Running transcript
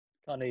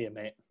Can't hear you,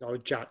 mate. Oh,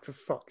 Jack, for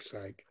fuck's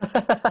sake.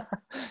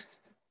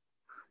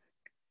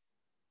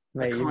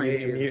 Mate, can't hear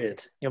you're you.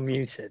 muted. You're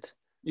muted.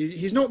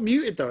 He's not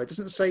muted, though. It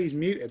doesn't say he's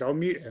muted. I'll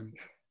mute him.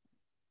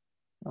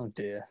 Oh,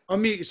 dear.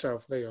 Unmute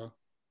yourself. There you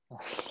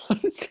are.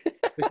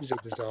 This is a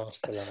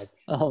disaster,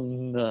 lads. Oh,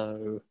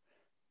 no.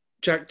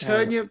 Jack,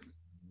 turn your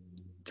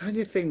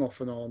thing off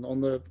and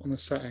on the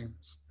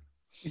settings.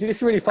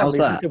 It's really fun. How's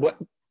that?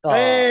 Oh.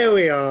 There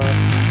we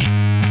are.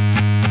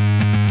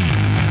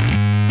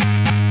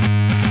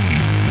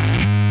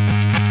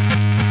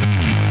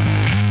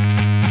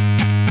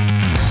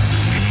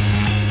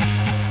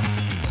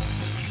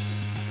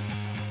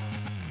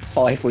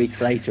 Five weeks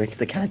later into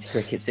the county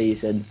cricket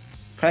season,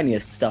 plenty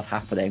of stuff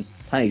happening,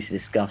 plenty to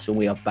discuss when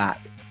we are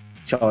back.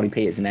 Charlie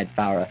Peters and Ed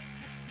Farrer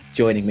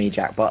joining me,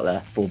 Jack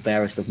Butler, for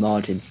Barest of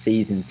Margin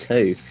Season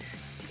 2.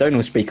 Don't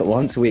all speak at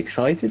once. Are we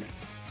excited?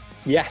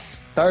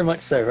 Yes, very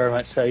much so, very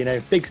much so. You know,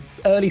 big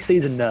early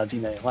season nerves,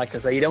 you know. Like I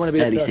say, you don't want to be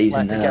the first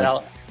one to get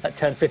out at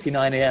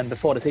 10:59 a.m.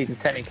 before the season's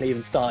technically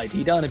even started.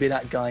 You don't want to be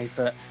that guy,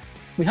 but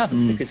we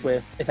haven't because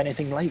we're, if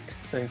anything, late.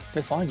 So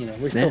we're fine, you know.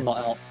 We're still not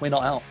out. We're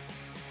not out.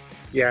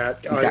 Yeah,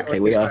 exactly.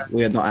 We are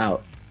not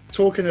out.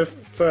 Talking of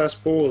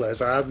first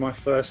ballers, I had my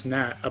first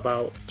net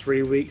about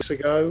 3 weeks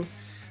ago.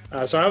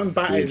 So I haven't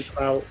batted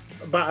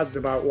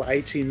about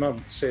 18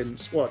 months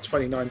since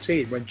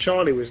 2019 when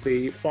Charlie was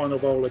the final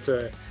bowler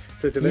to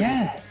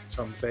deliver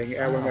something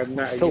when we had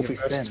net at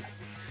university.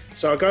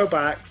 So I go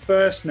back,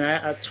 first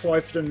net at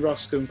Twyford and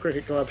Ruscombe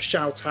Cricket Club,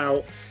 shout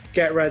out,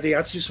 get ready. I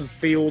had to do some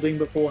fielding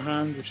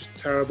beforehand, which is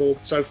terrible.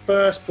 So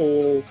first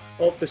ball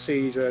of the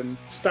season,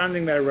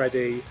 standing there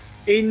ready,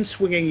 in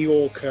swinging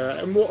Yorker,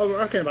 and I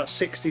reckon about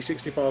 60,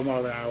 65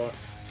 mile an hour,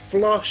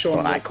 flush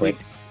on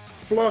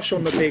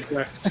the big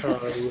left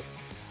toe.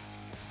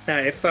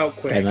 It felt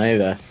quick. Game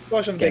over.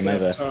 Flush on the big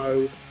left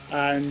toe,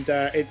 and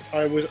I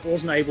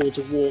wasn't able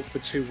to walk for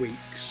 2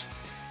 weeks.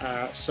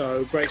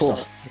 So great start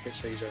to the cricket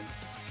season.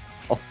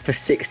 Off for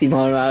 60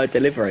 mile an hour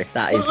delivery.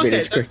 That is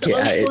village cricket.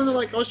 I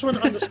was trying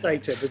to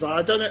understate it because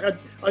I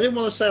didn't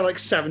want to say like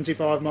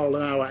 75 mile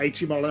an hour,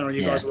 80 mile an hour, and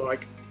you guys were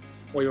like,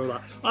 what are you all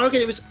about? I reckon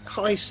it was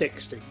high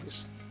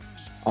 60s.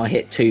 I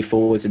hit 2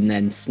 fours and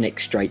then snicked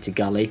straight to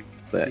gully,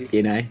 but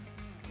you know,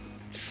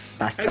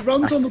 it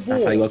runs on the board.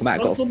 That's how you welcome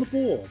back. On the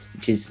board,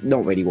 which is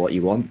not really what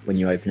you want when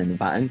you're opening the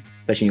batting,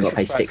 especially when you've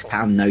got to pay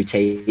 £6 no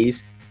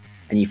tees,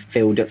 and you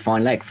field at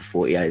fine leg for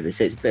 40 overs.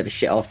 So it's a bit of a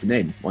shit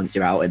afternoon once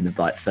you're out in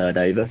the third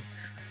over.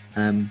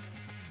 But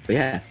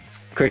yeah,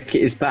 cricket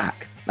is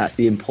back. That's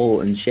the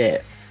important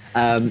shit.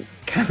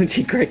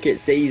 County cricket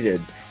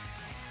season,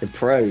 the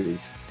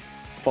pros.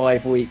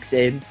 5 weeks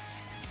in,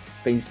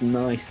 been some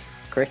nice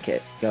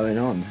cricket going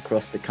on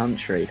across the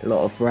country. A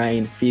lot of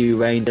rain, few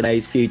rain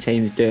delays, few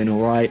teams doing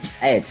all right.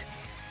 Ed,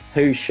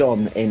 who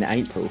shone in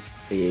April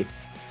for you?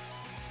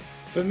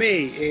 For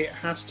me, it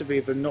has to be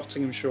the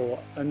Nottinghamshire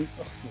and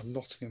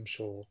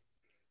Nottinghamshire.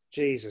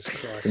 Jesus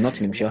Christ! The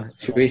Nottinghamshire.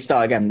 Should we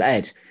start again,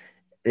 Ed?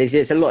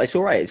 It's a lot. It's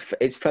all right.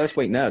 It's first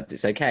week nerves.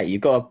 It's okay.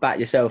 You've got to bat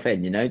yourself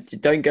in. You know,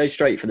 don't go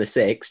straight for the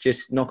 6.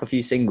 Just knock a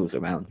few singles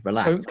around.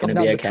 Relax. Don't come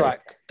down the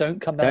track.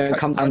 Don't come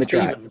down the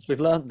track.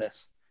 We've learned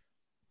this.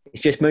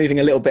 It's just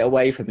moving a little bit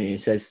away from you,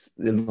 says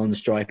the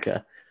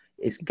non-striker.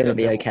 It's going to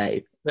be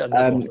okay.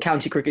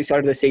 County cricket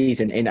side of the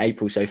season in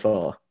April so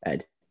far,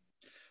 Ed.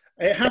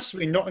 It has to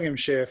be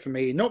Nottinghamshire for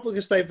me, not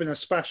because they've been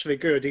especially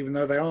good, even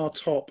though they are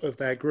top of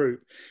their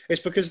group.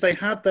 It's because they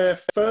had their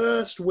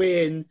first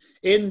win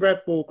in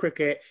red ball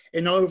cricket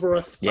in over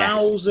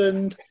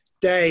 1,000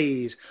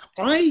 days.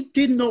 I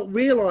did not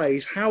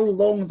realise how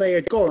long they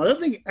had gone. I don't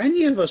think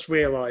any of us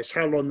realised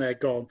how long they'd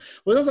gone.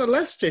 Well, as a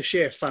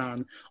Leicestershire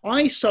fan,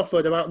 I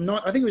suffered about,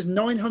 I think it was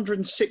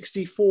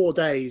 964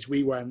 days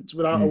we went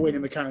without a win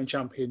in the county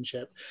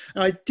championship.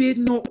 And I did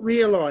not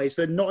realise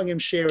that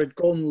Nottinghamshire had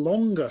gone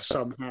longer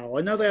somehow.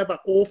 I know they had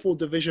that awful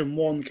Division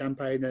 1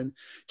 campaign in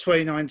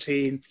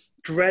 2019,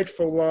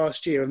 dreadful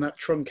last year and that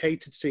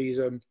truncated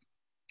season.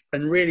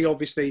 And really,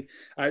 obviously,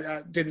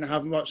 didn't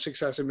have much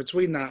success in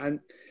between that.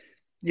 And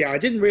yeah, I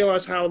didn't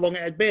realise how long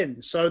it had been.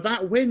 So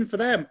that win for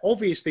them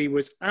obviously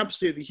was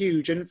absolutely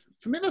huge. And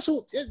for me, that's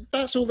all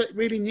that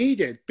really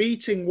needed.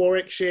 Beating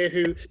Warwickshire, who,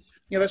 you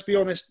know, let's be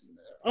honest.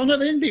 Oh, no,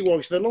 they didn't beat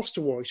Warwickshire. They lost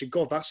to Warwickshire.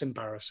 God, that's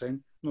embarrassing.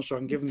 I'm not sure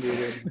I can give them the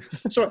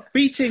win. Sorry,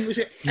 was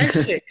it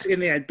Essex in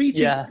the end?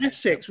 Beating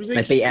Essex was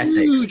a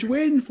huge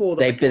win for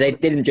them. They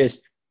didn't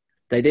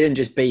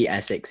just beat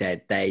Essex,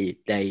 Ed.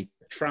 They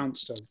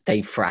trounced them.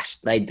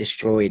 They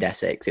destroyed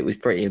Essex. It was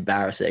pretty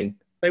embarrassing.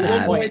 They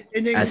won by an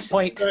innings,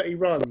 30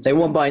 runs. They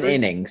won by an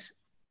innings.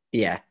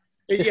 Yeah.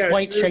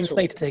 Despite Shane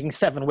Slater taking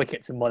 7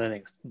 wickets in 1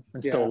 innings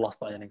and still lost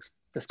by innings.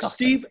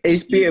 Disgusting.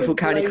 It's beautiful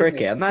county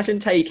cricket.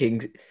 Imagine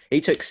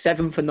he took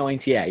 7 for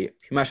 98.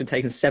 Imagine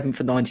taking 7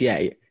 for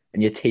 98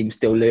 and your team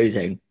still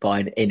losing by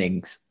an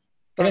innings.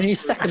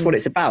 That's what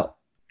it's about.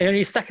 And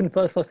only second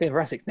first loss game for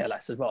Essex, no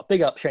less as well.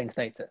 Big up Shane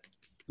Slater.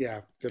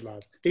 Yeah, good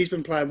lad. He's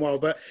been playing well.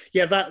 But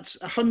yeah, that's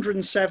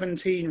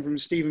 117 from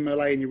Stephen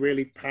Mullany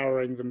really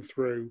powering them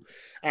through.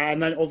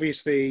 And then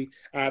obviously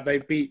they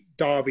beat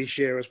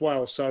Derbyshire as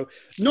well. So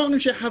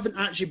Nottinghamshire haven't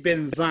actually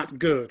been that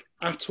good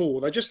at all.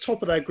 They're just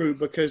top of their group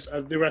because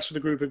the rest of the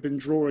group have been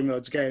drawing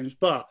loads of games.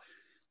 But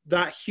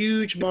that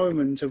huge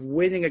moment of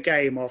winning a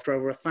game after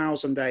over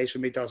 1,000 days for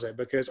me does it,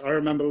 because I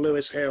remember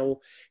Lewis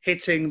Hill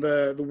hitting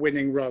the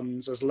winning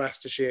runs as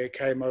Leicestershire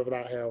came over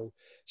that hill.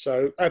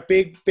 So a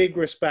big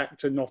respect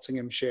to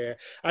Nottinghamshire.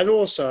 And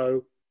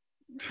also,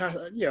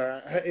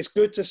 it's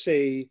good to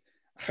see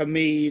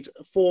Hamid,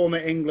 former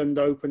England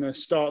opener,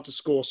 start to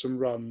score some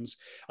runs.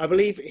 I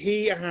believe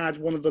he had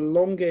one of the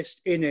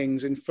longest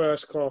innings in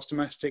first-class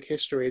domestic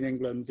history in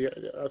England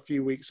a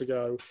few weeks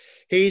ago.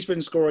 He's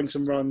been scoring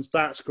some runs.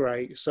 That's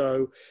great.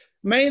 So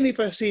mainly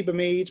for Hasiba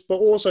Mead, but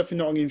also for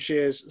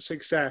Nottinghamshire's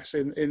success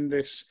in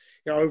this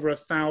over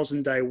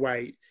 1,000-day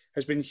wait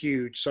has been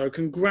huge. So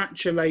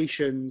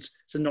congratulations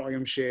to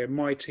Nottinghamshire,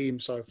 my team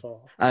so far.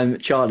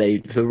 Charlie,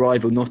 for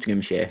rival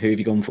Nottinghamshire, who have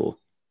you gone for?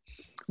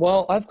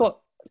 Well, I've got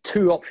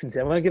two options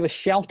here. I'm going to give a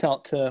shout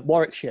out to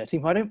Warwickshire, a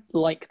team who I don't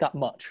like that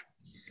much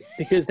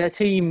because their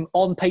team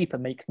on paper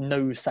makes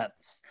no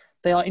sense.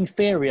 They are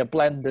inferior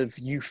blend of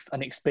youth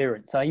and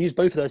experience. I use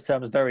both of those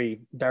terms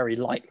very, very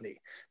lightly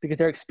because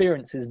their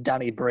experience is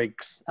Danny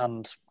Briggs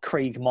and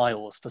Craig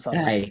Miles for some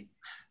reason.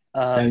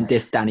 Don't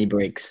diss Danny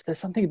Briggs. There's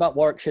something about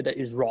Warwickshire that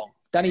is wrong.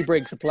 Danny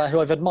Briggs, a player who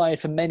I've admired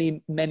for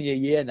many, many a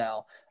year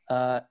now,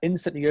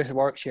 instantly goes to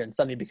Warwickshire and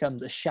suddenly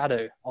becomes a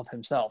shadow of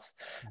himself.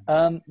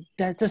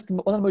 They're just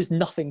one of the most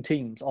nothing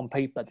teams on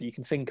paper that you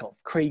can think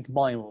of. Craig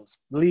Miles,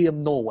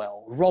 Liam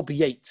Norwell, Rob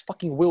Yates,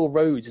 fucking Will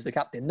Rhodes is the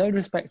captain. No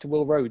respect to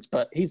Will Rhodes,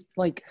 but he's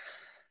like,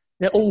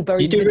 they're all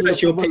very... You do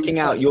realise you're picking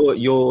out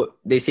your...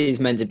 This is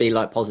meant to be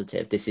like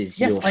positive. This is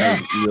yes, your...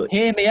 Yes, I am.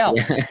 Hear me out.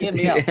 Hear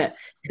me out.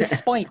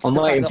 Despite I'm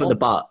waiting for the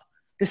but.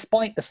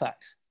 Despite the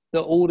fact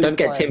that all... Don't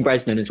get Tim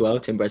Bresnan as well.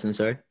 Tim Bresnan,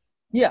 sorry.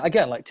 Yeah,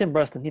 again, like Tim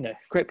Bresnan,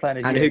 great player.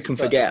 And who can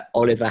forget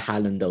Oliver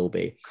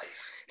Halland-Dolby?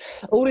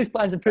 All these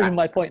players are proving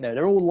my point now.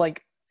 They're all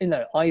like,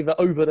 either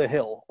over the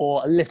hill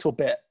or a little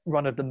bit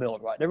run-of-the-mill,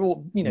 right? They're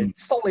all,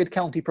 solid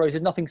county pros.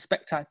 There's nothing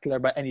spectacular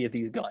about any of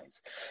these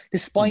guys.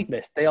 Despite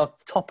this, they are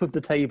top of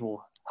the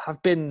table, have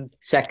been...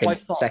 Second.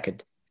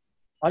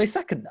 Are they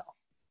second now?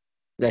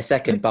 They're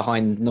second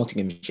behind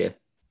Nottinghamshire.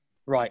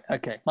 Right,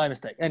 okay, my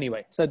mistake.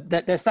 Anyway, so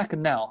they're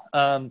second now.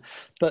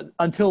 But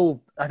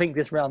until, I think,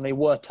 this round, they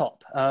were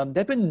top.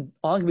 They've been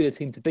arguably the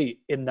team to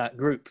beat in that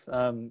group.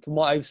 From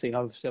what I've seen,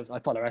 I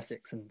follow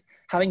Essex, and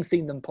having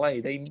seen them play,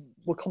 they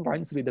were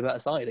comprehensively the better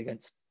side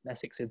against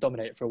Essex, who've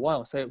dominated for a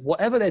while. So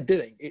whatever they're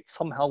doing, it's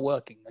somehow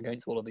working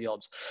against all of the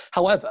odds.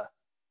 However,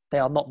 they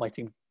are not my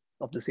team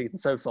of the season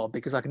so far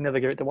because I can never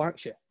give it to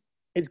Warwickshire.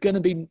 It's going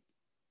to be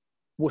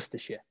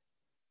Worcestershire.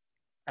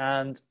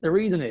 And the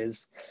reason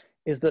is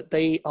that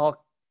they are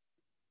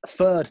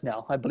third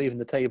now, I believe, in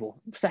the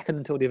table, second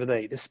until the other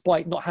day,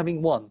 despite not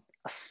having won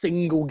a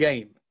single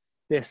game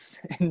this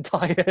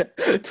entire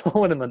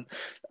tournament.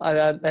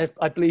 I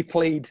believe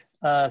played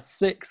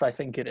 6, I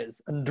think it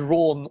is, and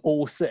drawn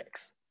all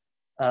 6,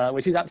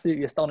 which is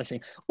absolutely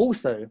astonishing.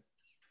 Also,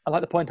 I'd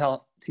like to point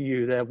out to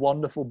you their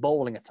wonderful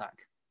bowling attack.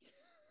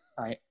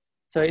 Right.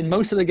 So in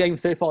most of the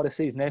games so far this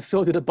season, they've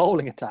fielded a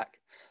bowling attack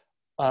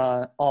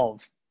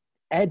of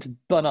Ed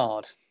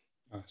Bernard,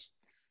 nice,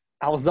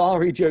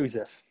 Alzari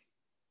Joseph,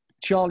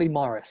 Charlie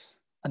Morris,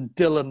 and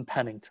Dylan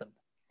Pennington.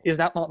 Is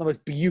that not the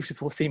most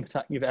beautiful seam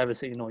attack you've ever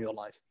seen in all your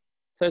life?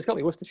 So it's got to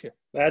be Worcestershire.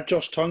 They had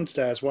Josh Tongue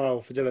today as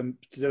well for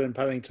Dylan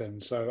Pennington.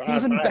 So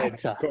even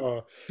better.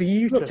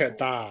 Beautiful. Look at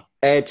that.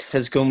 Ed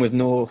has gone with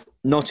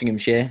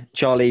Nottinghamshire.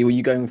 Charlie, were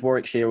you going with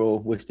Warwickshire or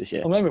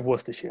Worcestershire? I'm going with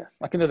Worcestershire.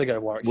 I can never go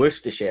Warwickshire.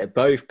 Worcestershire,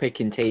 both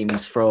picking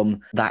teams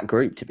from that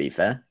group, to be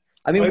fair.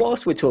 I mean,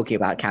 whilst we're talking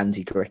about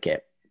county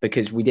cricket,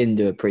 because we didn't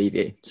do a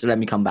preview, so let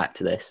me come back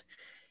to this.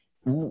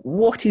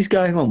 What is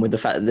going on with the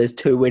fact that there's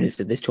 2 winners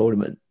of this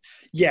tournament?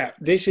 Yeah,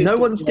 this is... No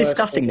one's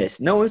discussing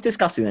this. No one's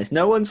discussing this.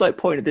 No one's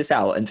pointed this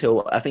out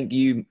until I think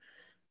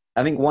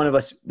one of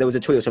us, there was a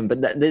tweet or something,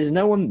 but there's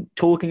no one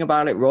talking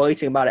about it,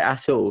 writing about it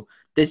at all.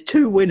 There's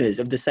 2 winners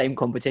of the same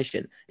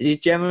competition. It is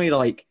generally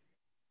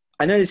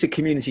I know it's a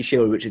community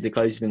shield, which is the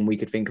closest thing we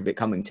could think of it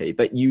coming to,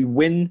 but you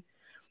win,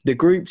 the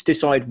groups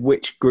decide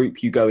which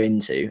group you go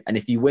into, and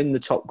if you win the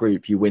top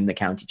group, you win the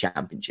county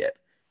championship.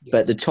 Yes.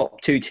 But the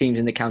top 2 teams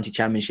in the county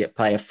championship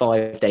play a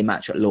 5-day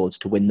match at Lords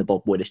to win the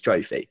Bob Willis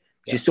Trophy,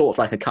 which is sort of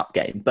like a cup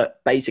game.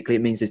 But basically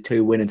it means there's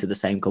 2 winners of the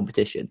same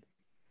competition.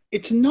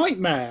 It's a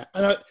nightmare.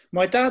 And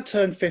my dad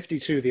turned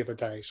 52 the other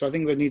day, so I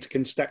think we need to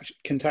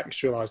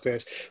contextualise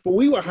this. But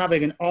we were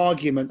having an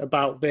argument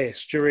about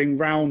this during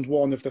round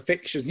 1 of the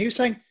fixtures. And he was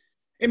saying,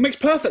 it makes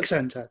perfect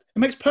sense, Ed. It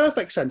makes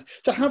perfect sense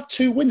to have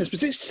 2 winners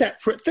because it's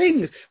separate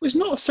things. Well, it's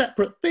not a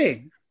separate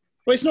thing.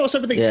 Well, it's not a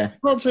separate thing. Yeah.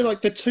 You can't say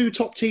the 2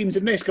 top teams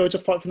in this go to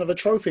fight for another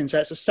trophy and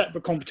say it's a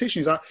separate competition.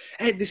 He's like,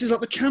 hey, this is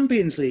like the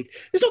Champions League.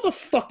 It's not the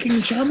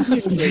fucking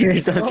Champions League.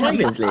 It's not the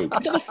Champions League.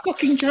 It's not the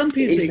fucking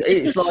Champions League.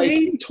 It's the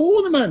same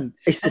tournament.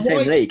 It's the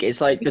same league.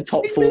 It's like the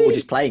top 4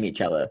 just playing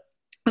each other.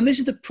 And this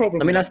is the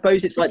problem. I mean, I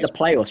suppose it's like the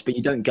playoffs, but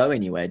you don't go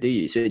anywhere, do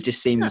you? So it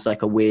just seems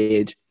like a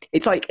weird.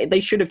 It's like they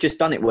should have just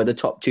done it with a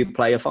top 2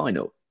 player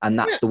final, and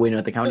that's the winner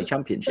of the county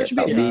championship.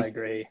 I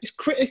agree.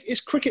 It's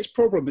cricket's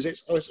problem.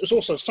 It's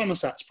also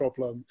Somerset's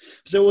problem,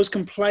 because they always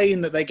complain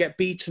that they get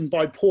beaten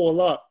by poor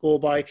luck or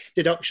by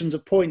deductions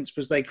of points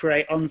because they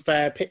create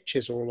unfair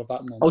pitches or all of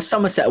that nonsense. Oh,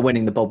 Somerset are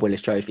winning the Bob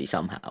Willis Trophy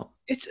somehow.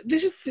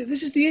 This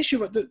is the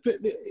issue.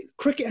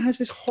 Cricket has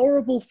this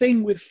horrible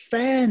thing with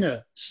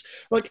fairness.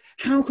 Like,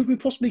 how could we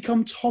possibly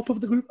come top of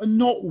the group and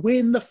not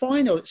win the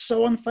final? It's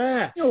so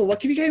unfair.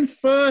 Like if you came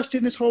first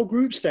in this whole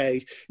group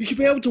stage, you should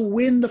be able to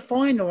win the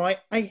final. I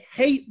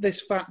hate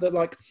this fact that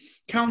like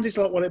counties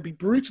well, it'd be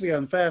brutally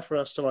unfair for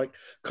us to like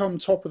come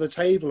top of the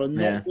table and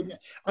not win it.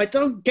 I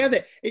don't get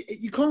it.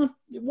 You can't.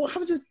 What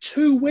happens to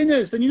 2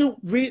 winners? Then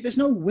there's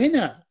no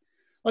winner.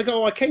 Like,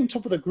 I came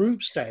top of the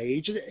group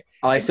stage.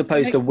 I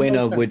suppose the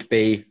winner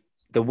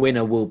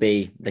will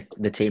be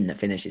the team that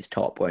finishes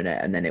top, won't it?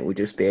 And then it will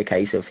just be a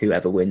case of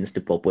whoever wins the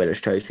Bob Willis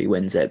Trophy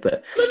wins it.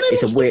 But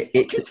it's a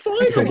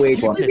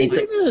weird one.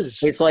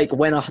 It's like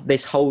when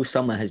this whole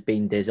summer has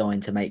been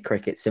designed to make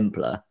cricket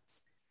simpler,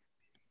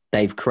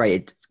 they've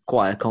created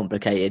quite a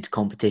complicated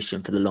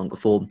competition for the longer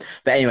form.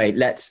 But anyway,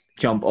 let's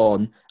jump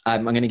on.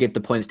 I'm going to give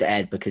the points to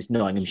Ed because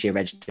Nottinghamshire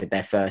registered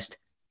their first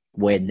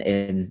win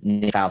in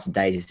 1,000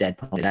 days, as Ed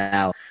pointed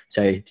out.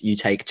 So you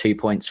take 2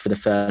 points for the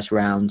first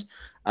round.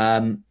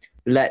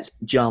 Let's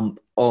jump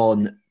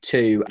on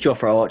to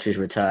Jofra Archer's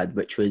return,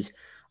 which was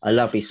a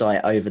lovely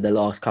sight over the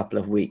last couple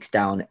of weeks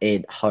down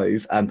in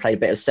Hove. Played a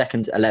bit of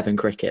second 11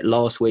 cricket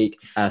last week,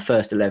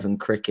 first 11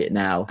 cricket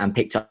now, and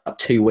picked up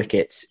 2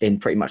 wickets in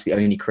pretty much the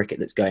only cricket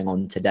that's going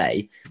on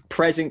today.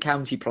 Present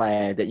county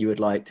player that you would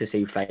like to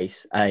see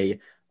face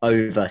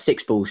over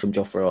 6 balls from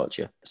Jofra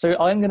Archer. So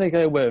I'm going to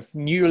go with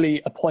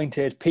newly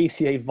appointed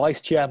PCA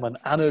Vice Chairman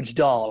Anuj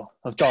Dal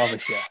of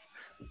Derbyshire.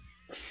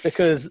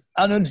 Because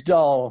Anuj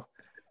Dal,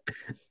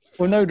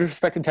 with no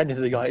disrespect intended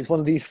to the guy, is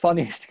one of the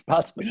funniest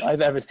batsmen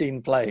I've ever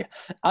seen play.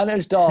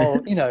 Anuj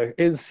Dal,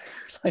 is...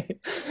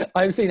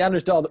 I've seen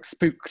Anuj Dal look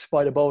spooked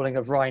by the bowling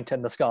of Ryan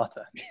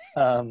Tenduskarta.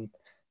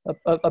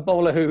 A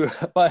bowler who,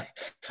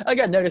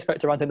 again, no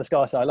respect to Ryan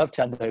Tenduskarta, I love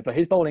Tendo, but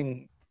his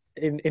bowling...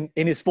 In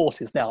his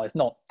 40s now, it's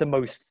not the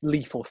most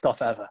lethal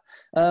stuff ever.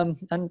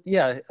 And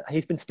yeah,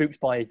 he's been spooked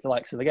by the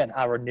likes of, again,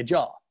 Aaron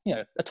Nijar,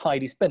 a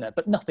tidy spinner,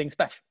 but nothing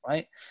special,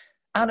 right?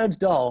 Anuj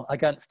Dal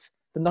against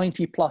the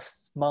 90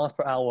 plus miles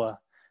per hour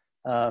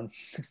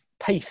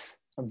pace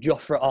of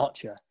Jofra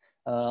Archer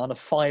on a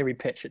fiery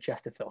pitch at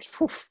Chesterfield.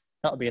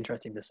 That would be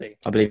interesting to see.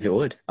 I believe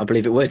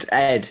it would.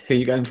 Ed, who are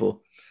you going for?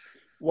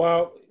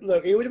 Well,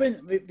 look, it would have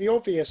been the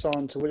obvious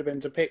answer would have been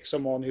to pick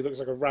someone who looks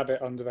like a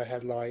rabbit under the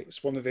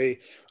headlights, one of the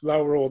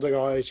lower order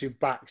guys who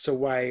backs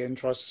away and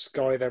tries to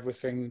scythe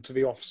everything to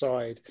the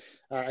offside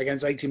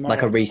against 80 miles.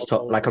 Like a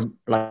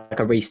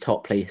Reece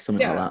Topley,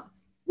 something like that.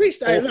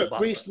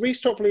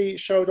 Reece Topley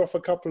showed off a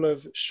couple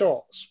of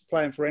shots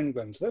playing for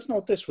England, so let's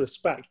not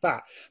disrespect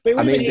that.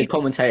 But the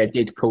commentator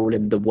did call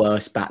him the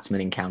worst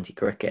batsman in county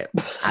cricket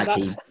as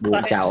he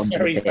walked out onto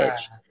the pitch.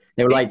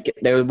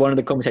 Fair. One of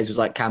the commentators was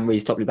like, can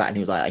Reece Topley bat? And he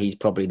was like, he's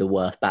probably the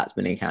worst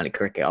batsman in county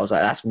cricket. I was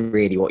like, that's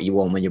really what you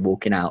want when you're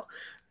walking out,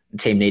 the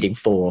team needing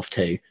 4 off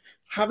 2.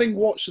 Having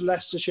watched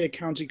Leicestershire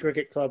County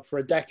Cricket Club for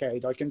a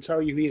decade, I can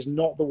tell you he is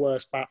not the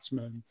worst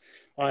batsman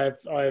I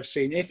have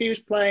seen. If he was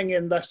playing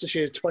in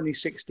Leicestershire's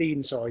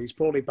 2016 side, he's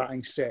probably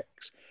batting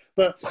 6.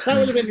 But that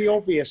would have been the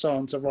obvious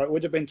answer, right?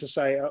 Would have been to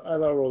say a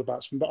lower order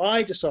batsman. But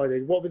I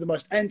decided what would be the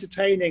most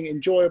entertaining,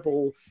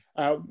 enjoyable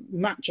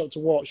matchup to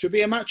watch would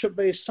be a matchup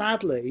that is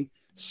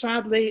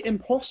sadly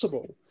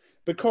impossible,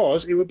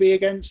 because it would be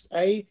against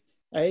a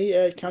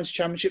county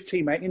championship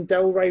teammate in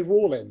Delray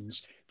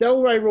Rawlins.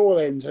 Delray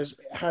Rawlins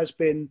has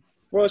been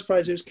one of those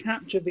players who's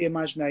captured the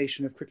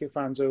imagination of cricket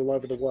fans all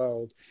over the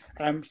world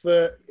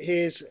for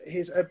his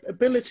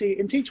ability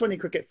in T20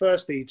 cricket,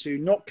 firstly, to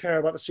not care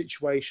about the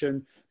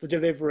situation, the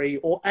delivery,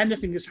 or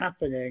anything that's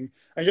happening,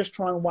 and just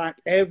try and whack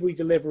every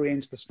delivery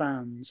into the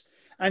stands.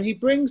 And he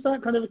brings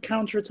that kind of a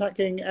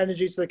counter-attacking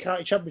energy to the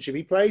county championship.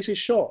 He plays his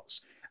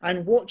shots,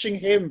 and watching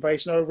him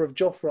face an over of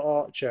Jofra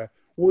Archer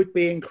would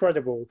be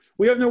incredible.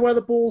 We don't know where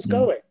the ball's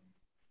going.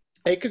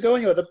 It could go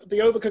anywhere.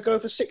 The over could go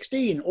for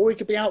 16, or he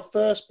could be out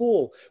first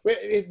ball.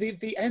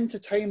 The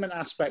entertainment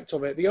aspect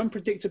of it, the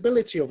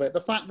unpredictability of it,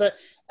 the fact that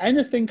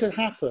anything could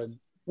happen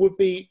would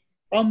be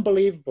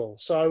unbelievable.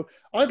 So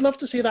I'd love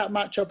to see that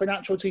matchup in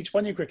actual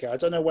T20 cricket. I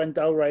don't know when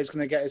Delray is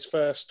going to get his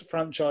first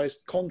franchise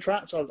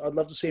contract. I'd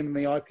love to see him in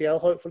the IPL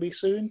hopefully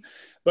soon.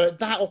 But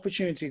that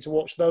opportunity to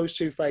watch those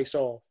two face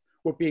off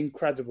would be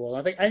incredible.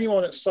 And I think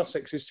anyone at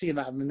Sussex who's seen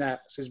that in the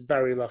nets is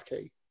very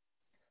lucky.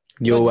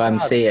 You'll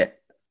see it.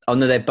 Oh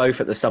no, they're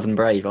both at the Southern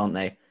Brave, aren't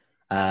they?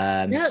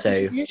 That's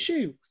the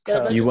issue.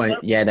 You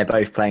won't. Yeah, they're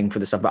both playing for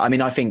the Southern. I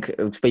mean, I think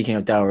speaking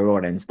of Delray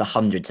Rawlins, the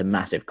 100's a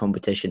massive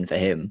competition for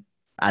him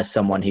as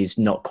someone who's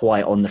not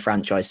quite on the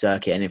franchise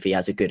circuit, and if he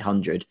has a good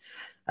 100,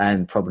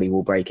 probably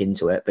will break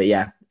into it. But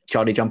yeah,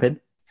 Charlie, jump in.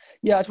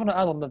 Yeah, I just want to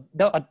add on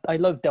I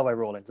love Delray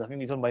Rawlins. I think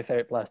he's one of my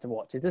favourite players to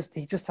watch.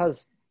 He just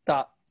has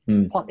that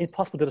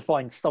impossible to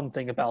define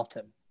something about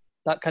him.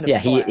 That kind of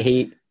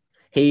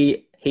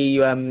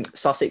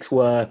Sussex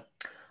were,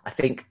 I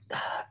think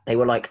they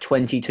were like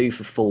 22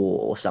 for 4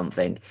 or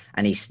something,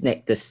 and he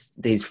snicked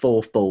his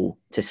fourth ball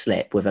to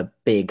slip with a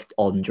big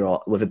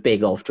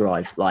off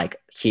drive, like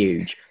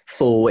huge,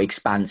 full,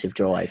 expansive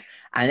drive.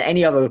 And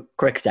any other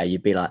cricketer,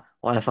 you'd be like,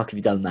 why the fuck have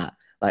you done that?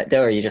 Like,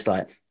 Derry, you're just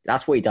like,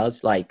 that's what he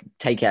does. Like,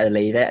 take it or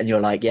leave it. And you're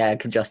like, yeah, I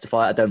can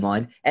justify it. I don't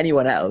mind.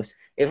 Anyone else,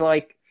 if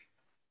like,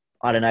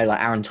 I don't know,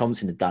 like Aaron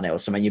Thompson had done it or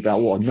something, you'd be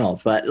like, what a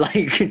knob. But like,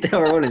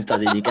 Darryl Rawlings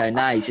does it, and you go,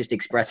 nah, he's just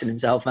expressing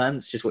himself, man.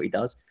 It's just what he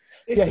does.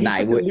 Yeah,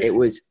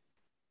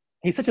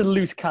 he's such a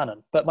loose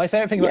cannon. But my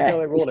favourite thing about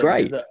Darryl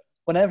Rawlings is that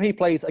whenever he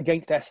plays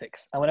against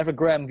Essex, and whenever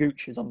Graham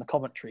Gooch is on the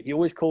commentary, he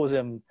always calls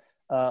him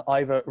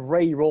either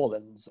Ray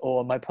Rawlins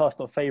or my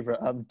personal favourite,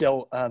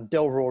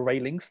 Delraw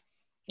Railings.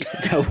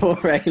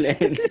 Delraw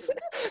Railings.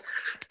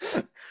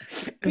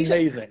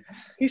 Amazing.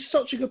 He's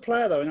such a good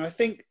player, though, and I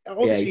think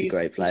obviously he's a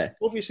great player.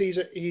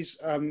 He's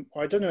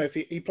I don't know if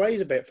he plays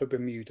a bit for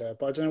Bermuda,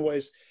 but I don't know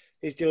what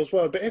his deal as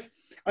well. But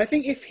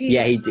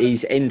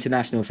he's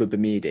international for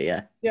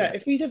Bermuda.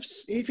 If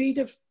he'd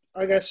have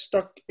I guess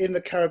stuck in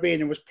the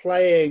Caribbean and was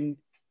playing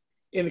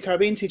in the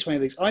Caribbean T20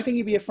 leagues, I think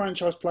he'd be a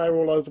franchise player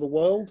all over the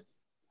world.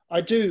 I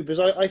do, because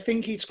I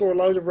think he'd score a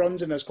load of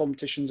runs in those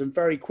competitions and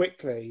very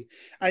quickly.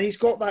 And he's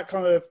got that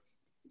kind of,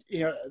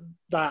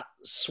 that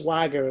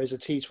swagger as a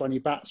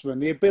T20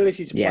 batsman, the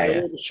ability to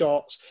play all the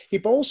shots. He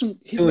bowls some...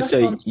 His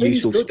also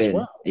useful spin.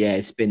 Well. Yeah,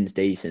 his spin's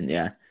decent,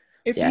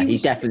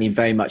 he's definitely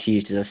very much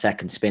used as a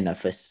second spinner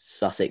for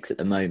Sussex at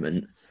the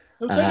moment.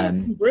 He'll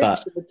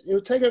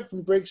take it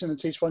from Briggs in the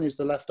T20 as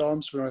the left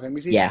arm spinner, I think.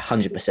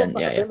 100%,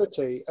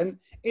 ability. And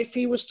if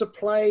he was to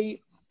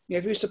play...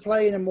 If he was to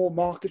play in a more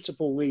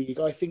marketable league,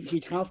 I think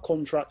he'd have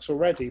contracts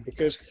already,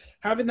 because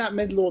having that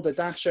middle order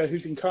dasher who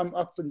can come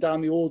up and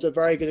down the order,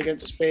 very good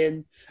against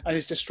spin, and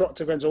is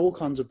destructive against all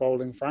kinds of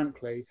bowling,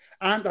 frankly,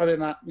 and having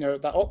that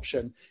that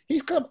option,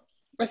 he's got.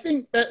 I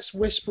think let's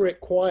whisper it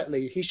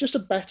quietly. He's just a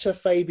better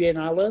Fabian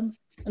Allen,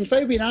 and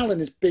Fabian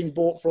Allen is being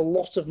bought for a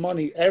lot of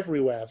money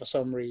everywhere for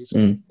some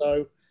reason.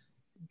 So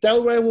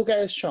Delray will get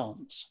his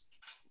chance.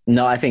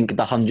 No, I think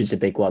the 100's a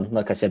big one,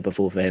 like I said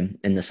before, for him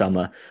in the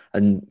summer,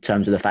 in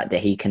terms of the fact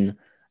that he can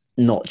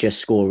not just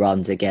score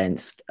runs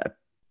against a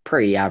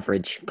pretty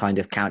average kind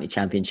of county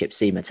championship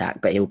seam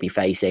attack, but he'll be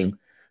facing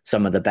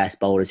some of the best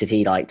bowlers. If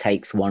he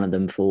takes one of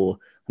them for,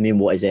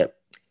 what is it?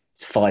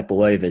 It's 5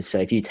 ball overs. So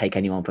if you take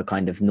anyone for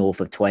kind of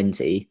north of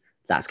 20,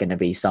 that's going to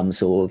be some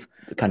sort of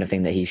the kind of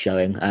thing that he's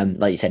showing.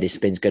 Like you said, his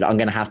spin's good. I'm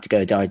going to have to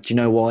go, Di. Do you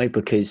know why?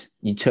 Because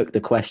you took the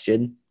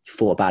question, you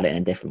thought about it in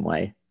a different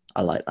way.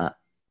 I like that.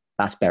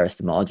 That's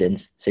barrister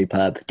margins.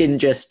 Superb. Didn't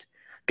just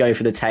go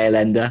for the tail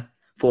ender.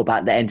 Thought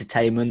about the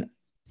entertainment.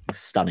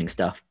 Stunning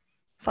stuff.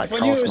 It's like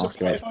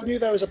Taskmaster. If I knew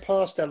there was a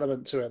past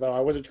element to it, though, I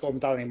would have gone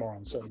Danny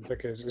Morrison,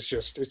 because it's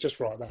just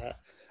right there.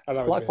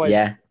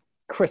 Likewise,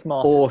 Chris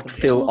Martin. Or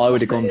Phil. I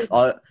would have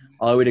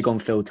gone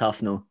Phil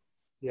Tufnell.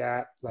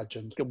 Yeah,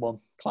 legend. Good one.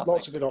 Classic.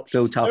 Lots of good options.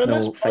 Phil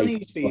Tufnell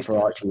facing for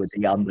Archie would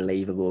be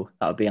unbelievable.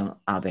 That would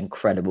be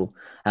incredible.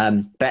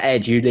 But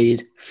Ed, you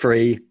lead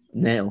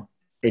 3-0.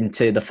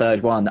 Into the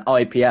third one, the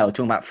IPL,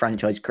 talking about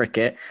franchise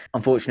cricket.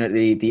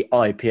 Unfortunately, the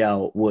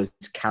IPL was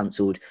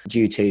cancelled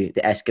due to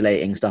the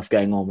escalating stuff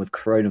going on with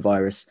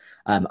coronavirus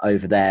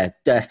over there.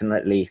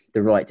 Definitely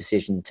the right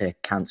decision to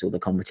cancel the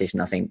competition.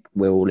 I think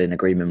we're all in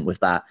agreement with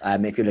that.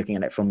 If you're looking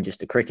at it from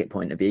just a cricket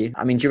point of view,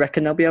 do you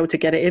reckon they'll be able to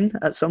get it in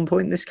at some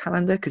point in this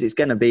calendar? Because it's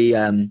going to be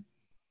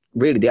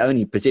really the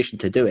only position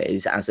to do it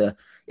is it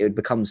would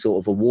become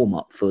sort of a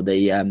warm-up for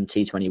the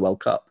T20 World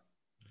Cup.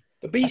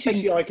 The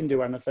BCCI can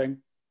do anything.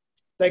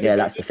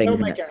 That's the thing. They'll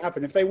make it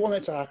happen. If they want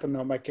it to happen,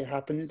 they'll make it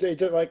happen.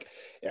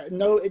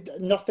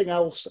 Nothing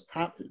else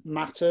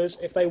matters.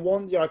 If they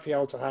want the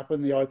IPL to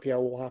happen, the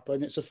IPL will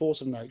happen. It's a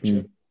force of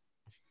nature.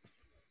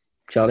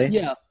 Charlie?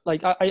 Yeah,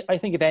 I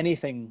think if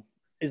anything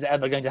is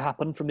ever going to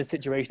happen from this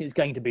situation, it's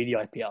going to be the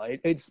IPL.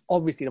 It's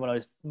obviously one of the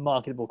most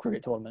marketable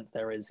cricket tournaments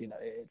there is.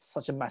 It's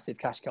such a massive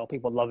cash cow.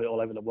 People love it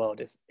all over the world.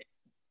 If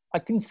I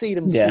can see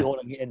them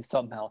shoehorning it in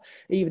somehow,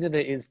 even if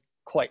it is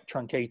quite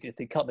truncated, if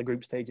they cut the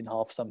group stage in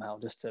half somehow,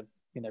 just to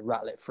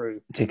rattle it through.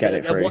 To get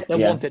it through. They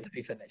want it to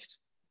be finished.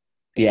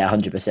 Yeah,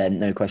 100%.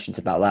 No questions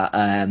about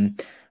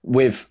that.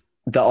 With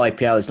the IPL,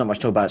 there's not much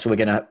to talk about, so we're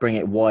going to bring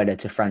it wider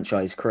to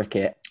franchise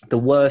cricket. The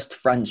worst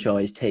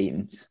franchise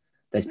teams,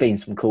 there's been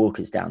some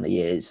corkers down the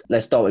years.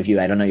 Let's start with you,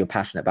 Ed. I know you're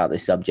passionate about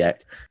this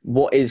subject.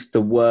 What is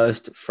the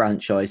worst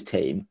franchise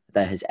team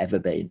there has ever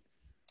been?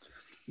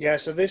 Yeah,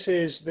 so this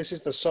is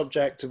the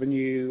subject of a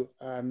new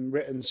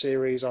written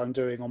series I'm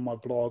doing on my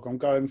blog. I'm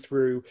going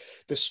through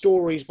the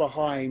stories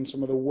behind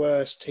some of the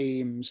worst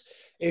teams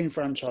in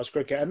franchise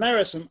cricket, and there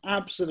are some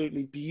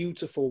absolutely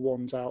beautiful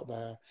ones out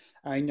there.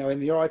 In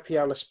the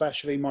IPL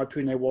especially, my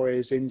Pune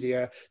Warriors,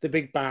 India, the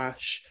Big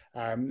Bash.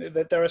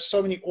 There are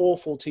so many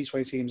awful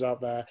T20 teams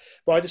out there,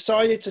 but I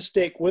decided to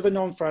stick with a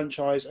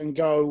non-franchise and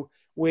go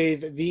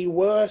with the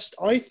worst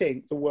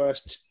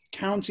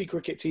county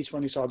cricket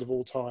T20 side of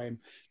all time.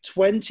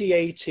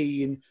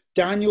 2018,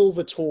 Daniel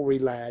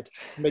Vettori-led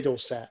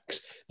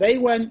Middlesex. They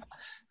went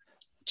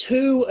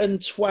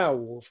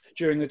 2-12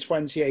 during the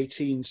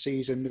 2018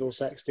 season.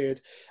 Middlesex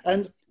did,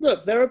 and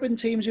look, there have been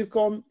teams who've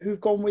gone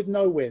with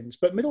no wins,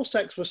 but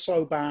Middlesex was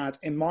so bad,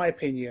 in my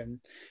opinion,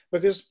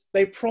 because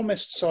they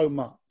promised so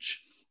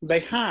much. They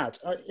had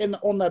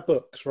on their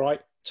books,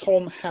 right,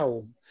 Tom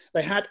Helm.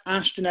 They had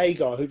Ashton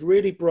Agar, who'd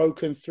really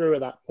broken through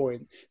at that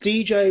point.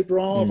 DJ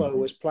Bravo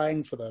was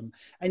playing for them.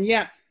 And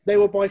yet they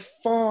were by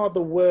far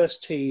the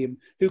worst team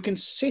who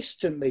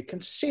consistently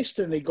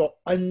got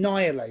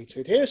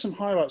annihilated. Here are some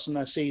highlights from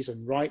their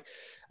season, right?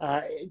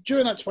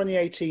 During that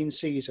 2018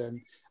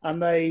 season,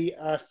 and they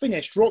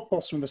finished rock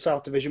bottom of the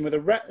South Division with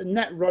a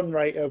net run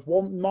rate of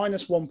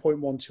minus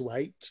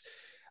 1.128.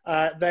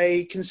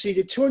 They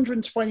conceded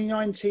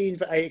 229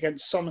 for 8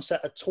 against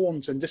Somerset at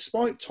Taunton,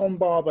 despite Tom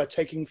Barber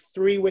taking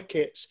 3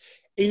 wickets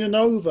in an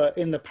over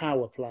in the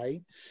power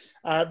play.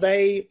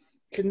 They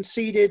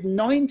conceded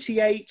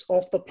 98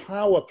 off the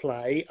power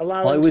play.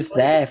 I was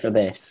there for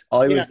this.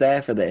 Was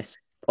there for this.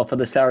 Or for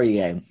the Surrey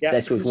game. Yeah,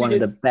 this was one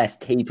of the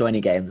best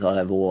T20 games I've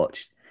ever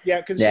watched.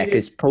 Yeah,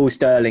 because Paul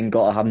Sterling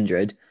got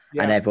 100,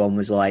 and everyone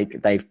was like,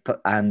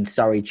 and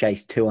Surrey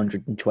chased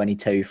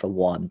 222 for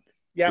 1.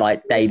 Yeah,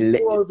 like they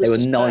were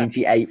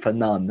 98 for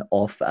none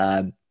off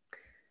the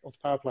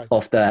power play.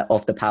 Off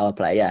the power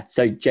play, yeah.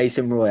 So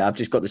Jason Roy, I've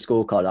just got the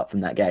scorecard up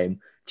from that game.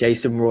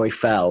 Jason Roy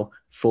fell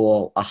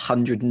for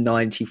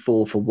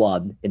 194 for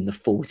 1 in the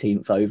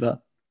 14th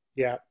over.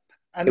 Yeah,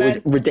 and it was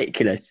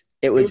ridiculous.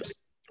 It was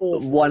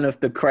one of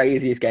the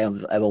craziest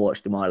games I've ever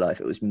watched in my life.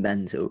 It was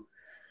mental.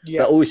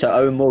 Yeah. But also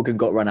Owen Morgan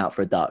got run out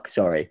for a duck.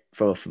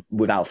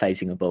 Without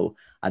facing a ball,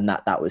 and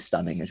that was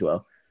stunning as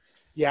well.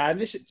 Yeah,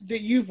 and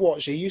you've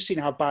watched it. You've seen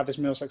how bad this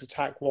Middlesex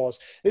attack was.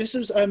 This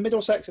was a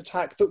Middlesex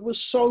attack that was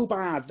so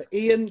bad that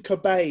Ian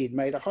Cobain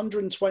made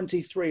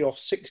 123 off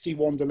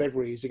 61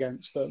 deliveries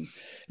against them.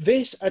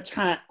 This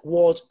attack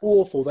was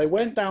awful. They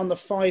went down the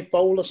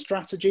 5-bowler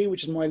strategy,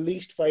 which is my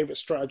least favourite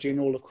strategy in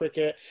all of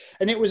cricket,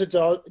 and it was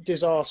a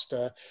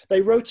disaster.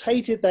 They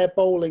rotated their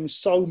bowling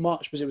so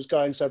much because it was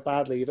going so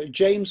badly that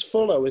James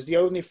Fuller was the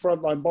only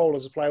frontline bowler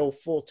to play all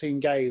 14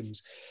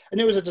 games, and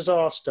it was a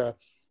disaster.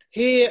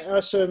 Here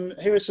are some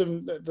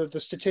the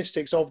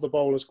statistics of the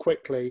bowlers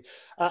quickly.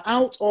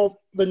 Out of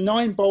the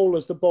 9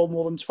 bowlers that bowled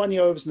more than 20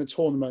 overs in the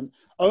tournament,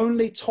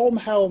 only Tom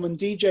Helm and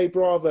DJ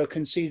Bravo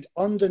conceded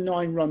under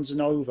 9 runs and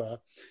over,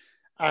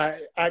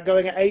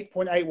 going at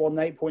 8.81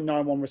 and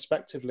 8.91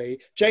 respectively.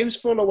 James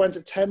Fuller went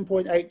at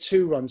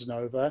 10.82 runs and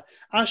over.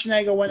 Ashton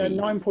Agar went at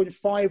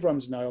 9.5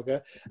 runs and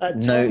over.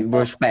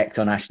 Respect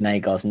on Ashton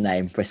Agar's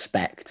name.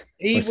 Respect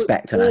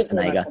on Ashton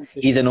Agar.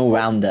 He's an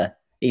all-rounder.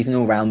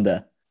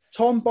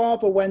 Tom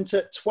Barber went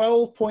at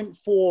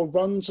 12.4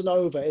 runs and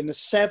over in the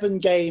 7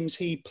 games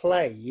he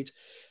played.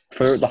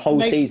 For the whole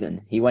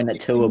season, he went at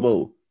 2 a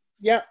ball.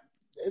 Yeah,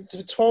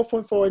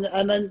 12.4.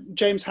 And then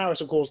James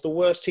Harris, of course, the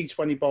worst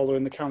T20 bowler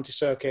in the county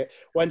circuit,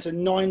 went at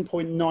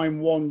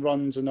 9.91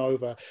 runs and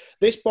over.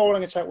 This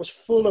bowling attack was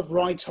full of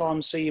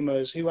right-arm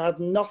seamers who had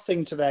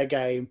nothing to their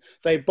game.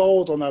 They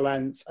bowled on their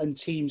length and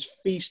teams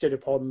feasted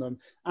upon them.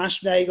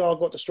 Ashton Agar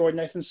got destroyed.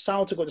 Nathan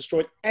Salter got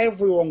destroyed.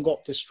 Everyone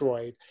got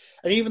destroyed.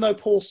 And even though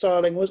Paul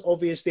Sterling was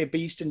obviously a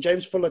beast and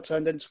James Fuller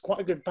turned into quite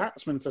a good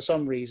batsman for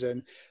some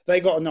reason, they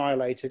got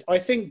annihilated. I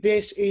think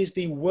this is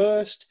the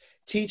worst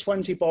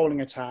T20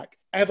 bowling attack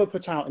ever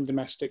put out in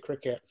domestic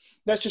cricket.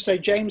 Let's just say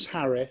James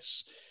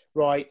Harris,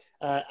 right?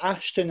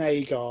 Ashton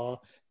Agar,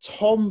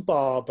 Tom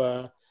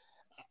Barber,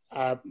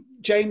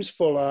 James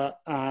Fuller,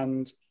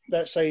 and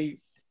let's say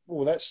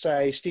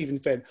Stephen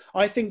Finn.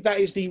 I think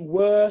that is the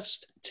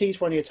worst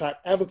T20 attack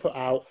ever put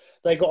out.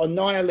 They got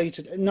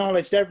annihilated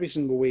every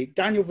single week.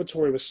 Daniel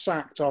Vettori was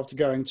sacked after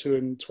going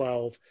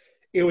 2-12.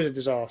 It was a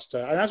disaster.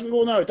 And as we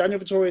all know, Daniel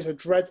Vettori is a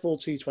dreadful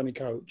T20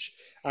 coach.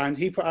 And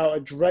he put out a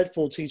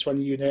dreadful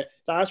T20 unit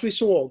that, as we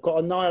saw, got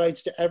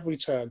annihilated at every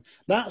turn.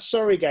 That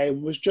Surrey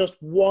game was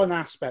just one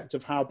aspect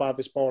of how bad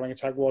this bowling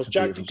attack was.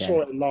 Jack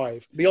saw it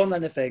live. Beyond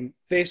anything,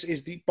 this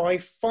is by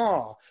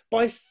far,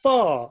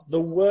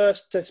 the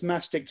worst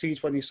domestic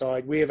T20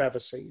 side we have ever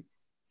seen.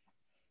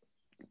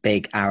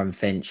 Big Aaron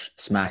Finch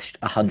smashed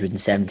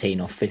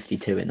 117 off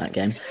 52 in that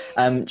game.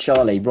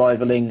 Charlie,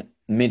 rivaling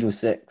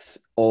Middlesex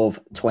of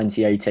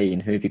 2018,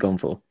 who have you gone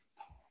for?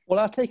 Well,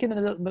 I've taken a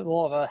little bit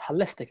more of a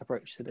holistic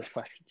approach to this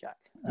question, Jack.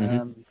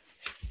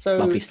 So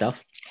lovely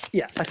stuff.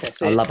 Yeah, okay.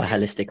 So I love a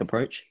holistic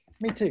approach.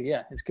 Me too.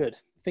 Yeah, it's good.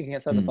 Thinking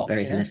outside the box.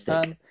 Very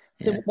holistic.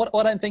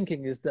 What I'm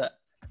thinking is that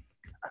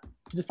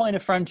to define a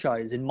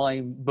franchise in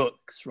my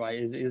books, right,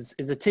 is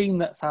a team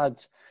that's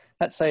had,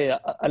 let's say,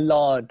 a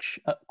large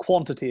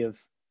quantity of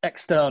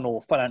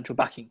external financial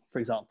backing, for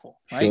example,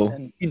 right? Sure.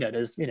 And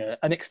there's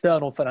an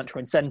external financial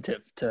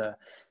incentive to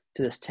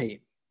this team.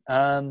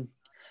 And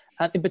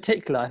in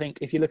particular, I think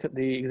if you look at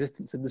the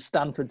existence of the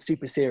Stanford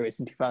Super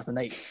Series in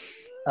 2008,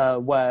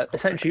 where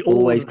essentially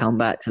always come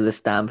back to the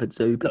Stanford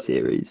Super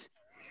Series.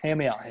 Hear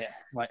me out here,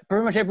 right?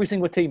 Pretty much every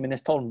single team in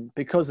this tournament,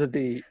 because of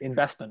the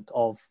investment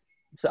of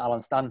Sir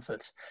Alan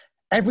Stanford.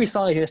 Every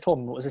side in this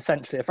tournament was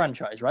essentially a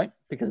franchise, right?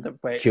 Because of the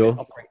way it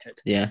operated.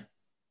 Yeah.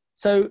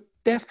 So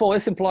therefore,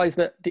 this implies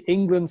that the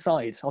England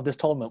side of this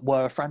tournament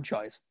were a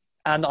franchise.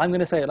 And I'm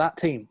going to say that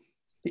team,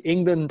 the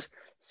England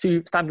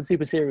Standard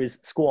Super Series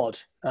squad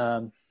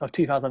of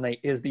 2008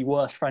 is the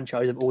worst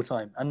franchise of all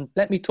time. And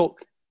let me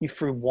talk you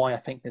through why I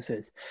think this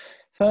is.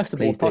 First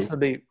of all,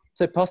 possibly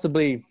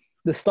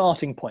the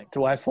starting point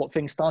to where I thought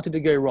things started to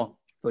go wrong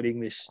for the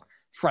English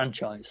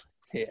franchise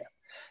here.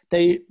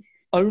 They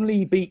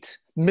only beat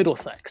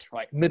Middlesex,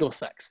 right?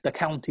 Middlesex, the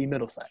county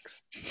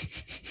Middlesex.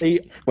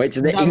 Wait,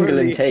 so the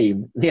England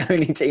team, the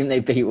only team they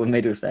beat were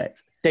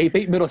Middlesex? They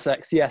beat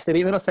Middlesex, yes. They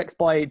beat Middlesex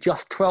by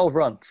just 12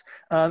 runs.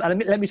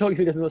 And let me talk you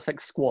through the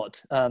Middlesex squad,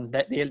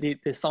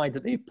 the side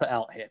that they put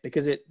out here,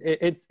 because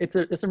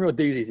there's some real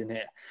doozies in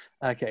here.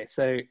 Okay,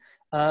 so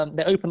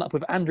they open up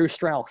with Andrew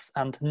Strauss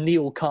and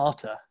Neil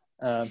Carter,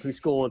 who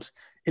scored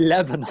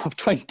 11 of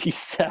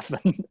 27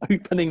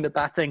 opening the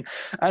batting.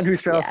 Andrew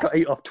Strauss got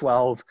 8 of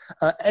 12.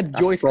 Ed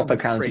Joyce proper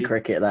county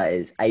cricket, that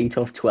is. 8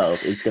 of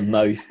 12 is the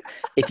most.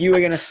 If you were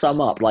going to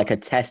sum up like a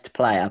test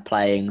player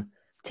playing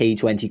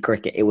T20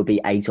 cricket, it would be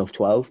 8 of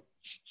 12.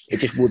 It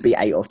just would be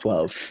 8 of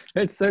 12.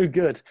 It's so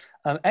good.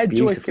 Ed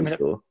Joyce comes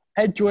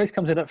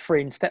in at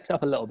 3 and steps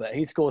up a little bit.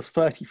 He scores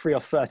 33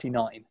 of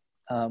 39.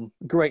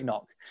 Great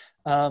knock.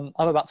 I'm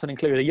about to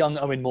include a young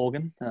Owen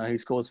Morgan, who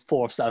scores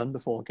 4 of 7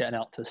 before getting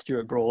out to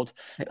Stuart Broad.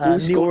 All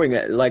scoring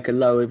at like a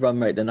lower run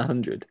rate than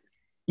 100.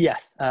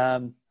 Yes.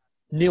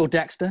 Neil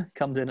Dexter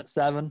comes in at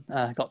 7.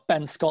 Got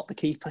Ben Scott, the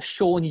keeper,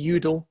 Sean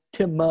Udall,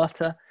 Tim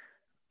Murtagh.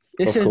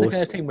 This is the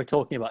kind of team we're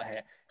talking about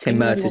here. Tim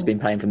Murtagh's been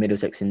playing for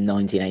Middlesex in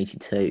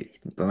 1982.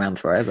 He's been around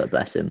forever,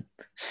 bless him.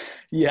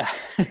 Yeah.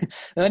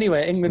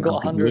 Anyway, England got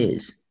 100.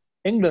 Years.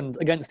 England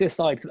against this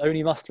side could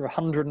only muster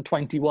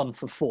 121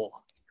 for 4.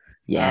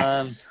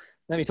 Yes.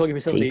 Let me talk you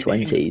through some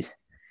T20s.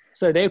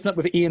 So they open up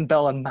with Ian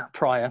Bell and Matt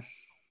Pryor.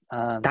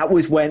 That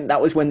was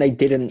when they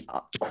didn't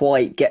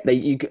quite get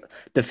the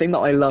thing that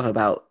I love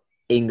about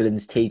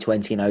England's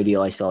T20 and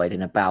ODI side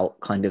in about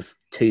kind of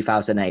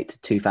 2008 to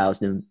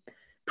 2000,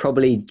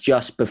 probably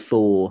just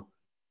before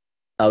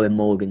Owen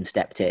Morgan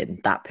stepped in.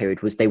 That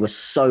period was they were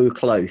so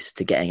close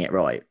to getting it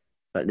right.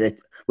 But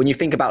when you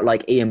think about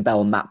like Ian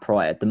Bell and Matt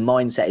Pryor, the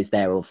mindset is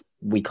there of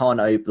we can't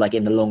open like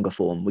in the longer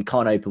form. We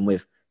can't open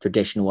with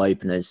traditional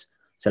openers,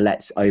 so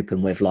let's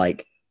open with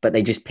but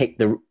they just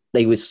picked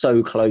they were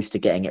so close to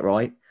getting it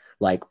right,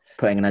 like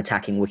putting an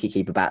attacking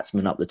wicketkeeper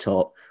batsman up the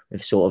top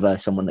with sort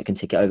of someone that can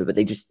tick it over, but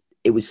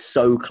it was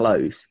so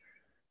close,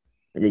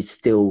 but they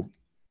still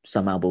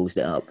somehow ballsed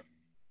it up.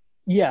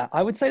 Yeah,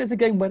 I would say there's a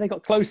game where they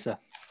got closer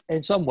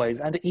in some ways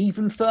and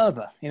even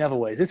further in other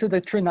ways. This is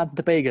the Trinidad and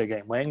Tobago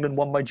game where England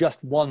won by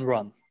just 1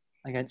 run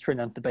against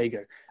Trinidad and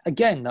Tobago.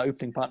 Again, the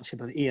opening partnership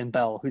with Ian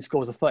Bell, who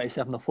scores a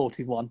 37 of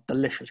 41,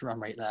 delicious run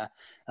rate there.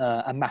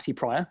 And Matty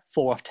Pryor,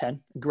 4 of 10,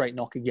 great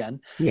knock again.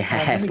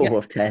 Yeah, 4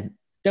 of 10.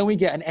 Then we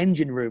get an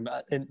engine room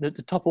in the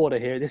top order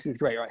here. This is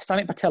great, right?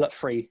 Samit Patel at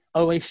 3,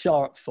 Owen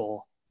Shah at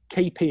 4,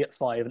 KP at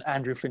 5, and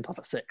Andrew Flintoff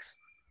at 6.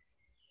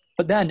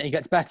 But then it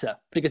gets better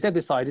because they've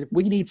decided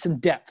we need some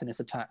depth in this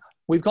attack.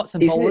 We've got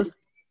some bowlers.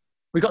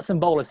 We've got some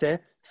bowlers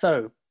here.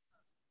 So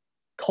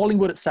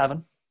Collingwood at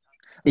 7.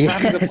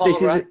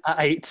 At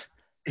 8.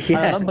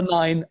 Yeah. Number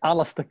 9,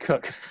 Alistair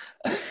Cook.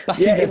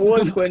 It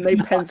was when they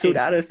penciled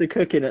Alistair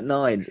Cook in at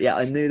 9. Yeah,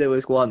 I knew there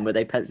was one where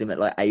they penciled him at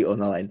like 8 or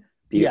 9.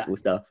 Beautiful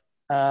stuff.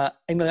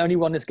 England only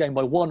won this game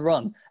by 1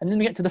 run. And then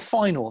we get to the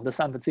final of the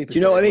Sanford Super Series. Do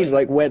you know what I mean?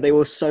 Like where they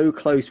were so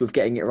close with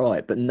getting it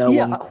right, but no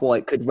one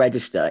quite could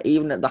register,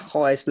 even at the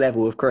highest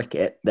level of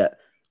cricket, that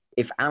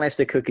if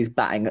Alistair Cook is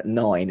batting at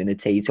 9 in a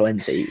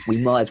T20,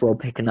 we might as well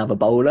pick another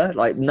bowler.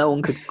 Like no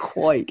one could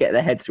quite get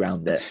their heads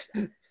around it.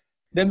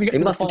 Then we get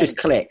they must have just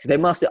clicked.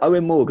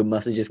 Owen Morgan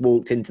must have just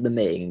walked into the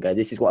meeting and go,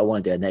 "This is what I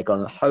want to do," and they're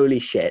going, "Holy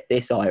shit,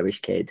 this Irish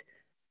kid,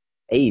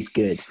 he's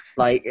good."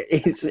 Like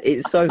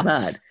it's so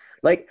mad.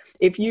 Like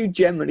if you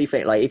generally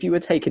think, like if you were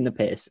taking the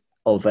piss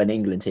of an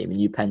England team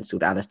and you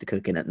penciled Alistair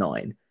Cook in at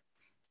 9,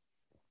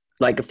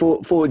 like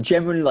for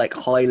generally like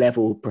high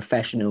level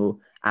professional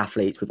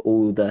athletes with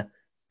all the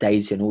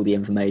data and all the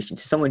information,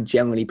 to someone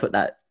generally put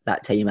that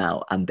team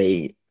out and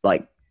be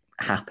like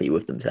happy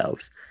with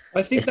themselves.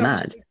 I think it's that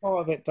mad. was a big part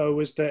of it, though,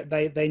 was that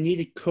they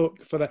needed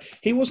Cook for that.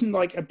 He wasn't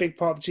like a big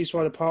part of the T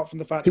squad apart from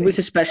the fact he was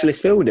a specialist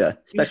fielder.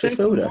 He was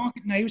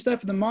there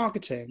for the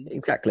marketing.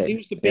 Exactly. He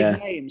was the big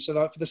name. So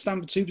like for the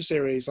Stanford Super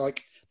Series,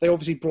 like they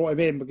obviously brought him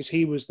in because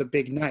he was the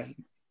big name.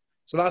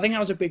 So I think that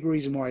was a big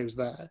reason why he was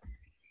there.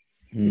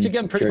 Which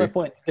again proves my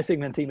point. This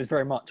England team is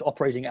very much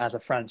operating as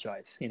a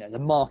franchise. You know, the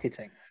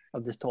marketing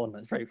of this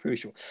tournament is very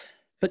crucial.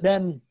 But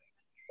then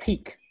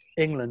peak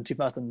England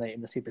 2008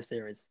 in the Super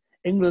Series.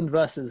 England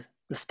versus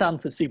the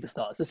Stanford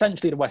Superstars,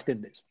 essentially the West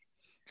Indies.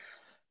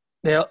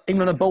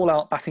 England are bowl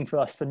out batting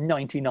first for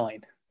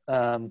 99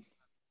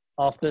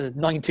 after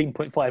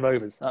 19.5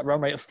 overs at run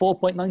rate of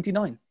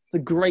 4.99. It's a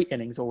great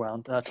innings all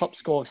round. Top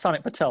score of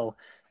Samit Patel,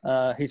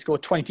 who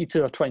scored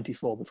 22 of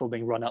 24 before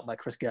being run out by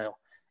Chris Gale.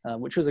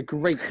 which was a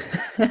great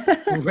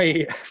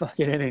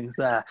fucking innings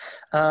there.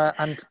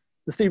 And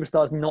the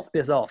Superstars knocked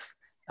this off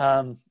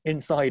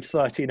inside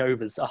 13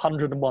 overs,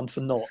 101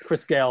 for naught.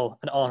 Chris Gale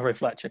and Andre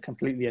Fletcher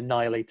completely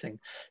annihilating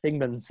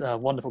England's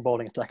wonderful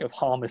bowling attack of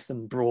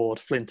Harmison, Broad,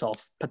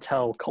 Flintoff,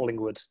 Patel,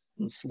 Collingwood,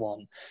 and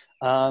Swan.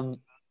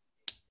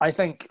 I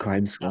think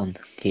Graham Swan,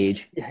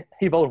 huge.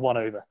 He bowled 1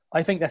 over.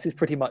 I think this is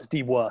pretty much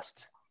the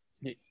worst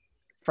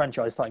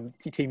franchise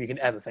team you can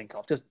ever think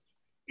of. Just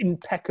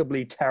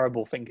impeccably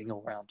terrible thinking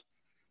all round.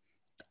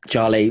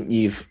 Charlie,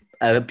 you've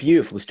a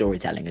beautiful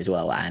storytelling as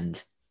well,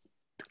 and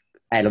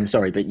Ed, I'm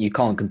sorry, but you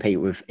can't compete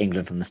with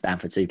England from the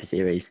Stanford Super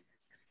Series.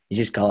 You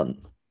just can't.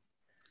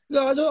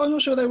 No, I'm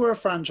not sure they were a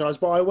franchise,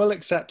 but I will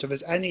accept if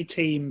there's any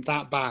team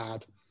that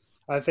bad,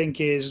 I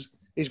think is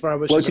very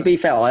much... Well, to be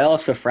fair, I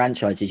asked for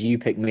franchises. You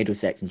picked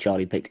Middlesex and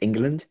Charlie picked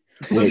England.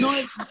 Which,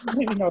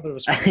 maybe neither of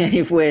us.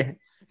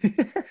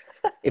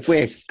 if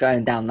we're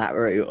going down that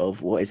route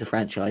of what is a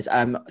franchise,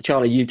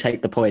 Charlie, you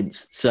take the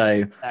points.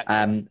 So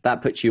that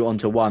puts you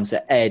onto 1. So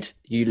Ed,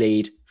 you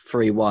lead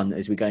 3-1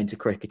 as we go into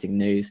cricketing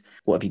news.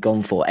 What have you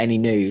gone for? Any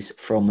news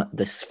from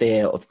the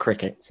sphere of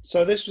cricket?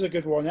 So this was a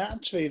good one.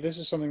 Actually, this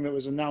is something that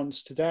was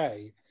announced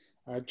today,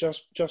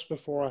 just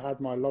before I had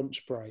my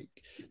lunch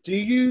break. Do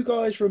you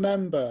guys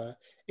remember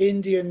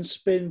Indian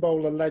spin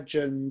bowler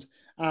legend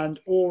and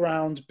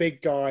all-round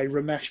big guy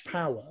Ramesh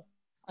Power?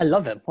 I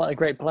love him. What a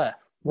great player.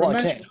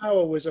 Ramesh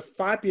Power was a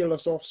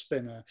fabulous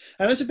off-spinner.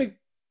 And that's a big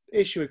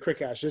issue with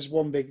cricket, actually.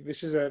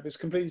 This is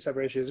completely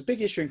separate issue. There's a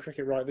big issue in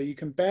cricket, right, that you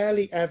can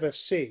barely ever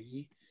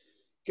see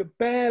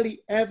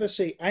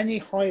any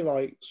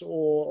highlights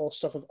or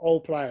stuff of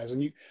old players.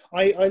 And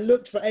I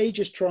looked for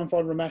ages to try and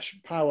find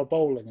Ramesh Power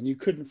bowling, and you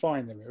couldn't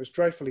find them. It was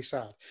dreadfully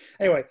sad.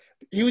 Anyway,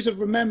 he was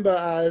remember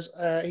as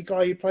a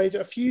guy who played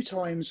a few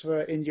times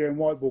for India in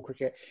white ball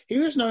cricket. He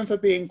was known for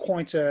being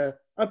quite a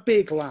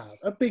big lad,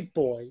 a big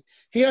boy.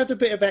 He had a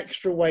bit of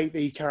extra weight that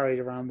he carried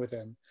around with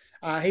him.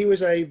 He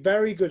was a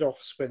very good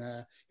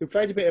off-spinner who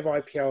played a bit of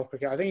IPL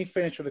cricket. I think he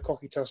finished with the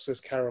Cocky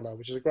Tuskers Kerala,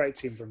 which is a great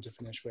team for him to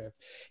finish with.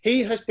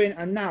 He has been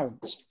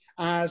announced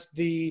as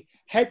the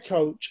head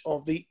coach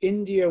of the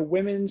India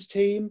women's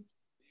team,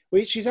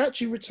 which he's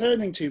actually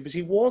returning to because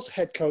he was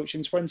head coach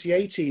in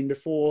 2018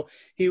 before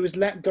he was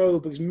let go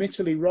because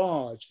Mithili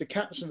Raj, the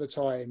captain at the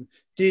time,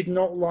 did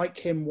not like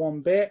him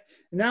one bit.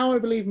 Now I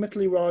believe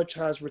Mithili Raj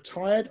has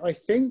retired, I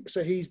think,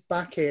 so he's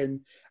back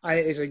in, and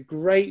it is a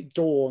great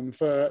dawn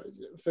for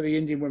the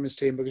Indian women's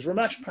team because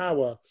Ramesh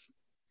Power,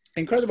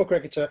 incredible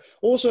cricketer,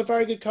 also a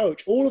very good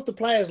coach. All of the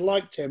players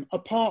liked him,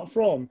 apart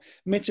from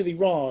Mithili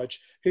Raj,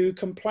 who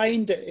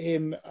complained at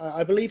him,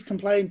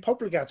 complained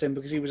publicly at him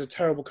because he was a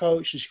terrible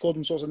coach and she called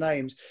him sorts of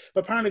names.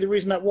 But apparently the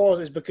reason that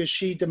is because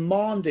she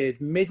demanded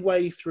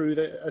midway through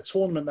a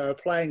tournament they were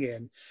playing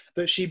in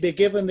that she be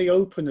given the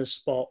opener's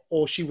spot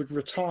or she would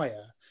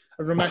retire.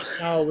 And Ramesh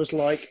Power was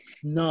like,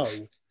 no.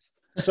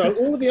 So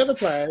all of the other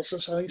players, so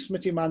I think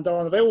Smriti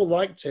Mandana, they all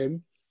liked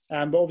him.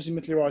 But obviously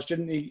Mithili Raj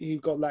didn't. He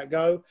got let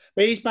go.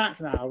 But he's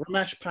back now.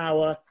 Ramesh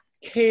Power,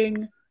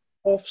 king,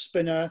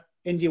 off-spinner,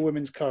 India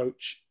women's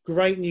coach.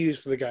 Great news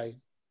for the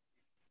game.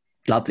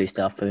 Lovely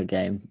stuff for the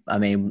game. I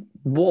mean,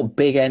 what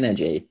big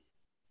energy.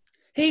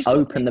 He's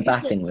the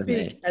batting with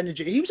me.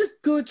 Energy. He was a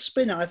good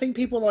spinner. I think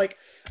people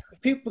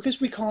because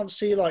we can't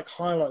see like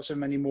highlights of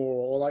him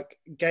anymore or like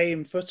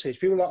game footage.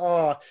 People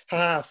are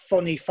like,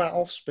 funny fat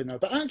off spinner.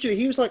 But actually,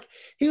 he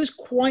was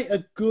quite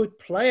a good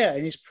player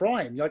in his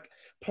prime. Like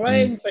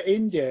playing for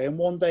India in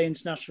one day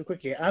international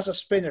cricket as a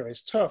spinner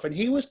is tough, and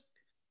he was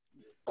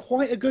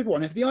quite a good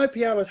one. If the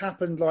IPL had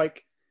happened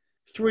like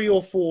 3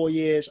 or 4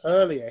 years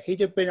earlier, he'd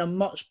have been a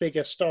much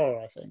bigger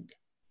star, I think.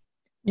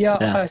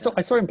 Yeah.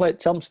 I saw him play at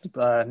Chelmsford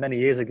many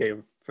years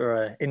ago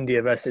for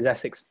India versus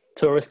Essex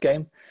tourist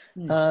game.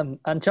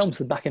 And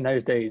Chelmsford back in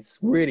those days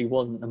really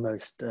wasn't the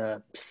most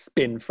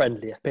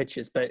spin-friendly of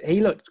pitches, but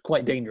he looked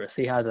quite dangerous.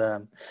 He had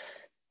a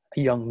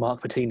young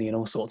Mark Patini in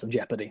all sorts of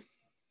jeopardy.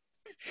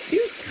 He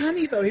was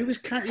canny, though. He was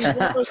canny. He was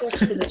one of those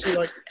off-spinners who,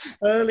 like,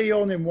 early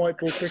on in white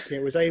ball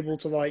cricket was able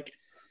to, like,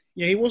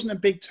 he wasn't a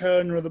big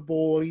turner of the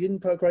ball. He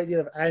didn't put a great deal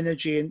of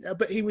energy in,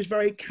 but he was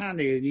very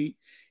canny, and he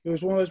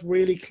was one of those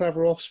really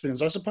clever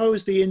off-spinners. I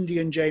suppose the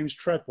Indian James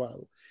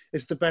Treadwell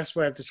is the best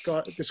way of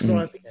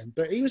describing him.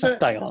 But he was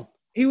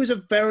a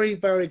very,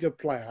 very good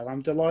player, and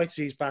I'm delighted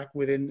he's back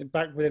within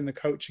the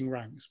coaching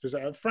ranks.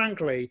 Because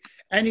frankly,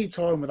 any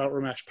time without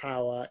Ramesh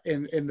Power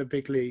in the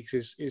big leagues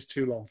is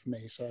too long for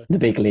me. So the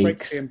big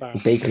leagues,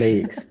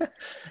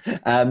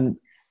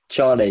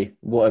 Charlie,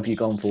 what have you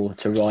gone for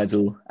to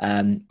rival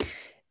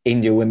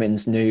India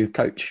women's new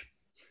coach?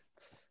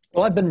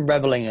 Well, I've been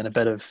reveling in a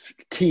bit of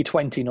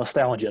T20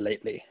 nostalgia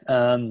lately.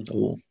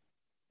 The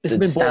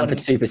Stanford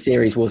Super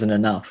Series wasn't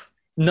enough.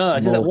 No,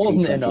 that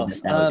wasn't enough.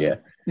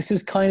 This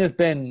has kind of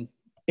been,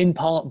 in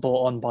part,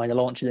 brought on by the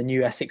launch of the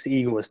new Essex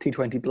Eagles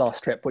T20 Blast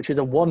strip, which is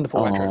a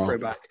wonderful retro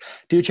throwback.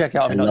 Do check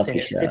out if you've not seen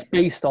it. It's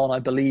based on, I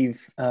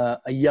believe, a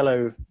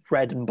yellow,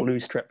 red and blue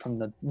strip from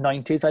the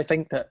 90s, I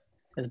think, that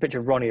There's a picture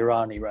of Ronnie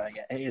Irani wearing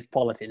it. It is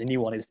quality. The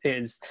new one is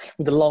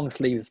with the long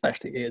sleeves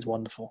especially. It is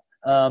wonderful.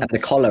 And the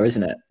collar,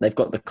 isn't it? They've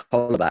got the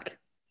collar back.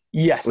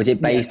 Yes. Was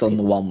it based on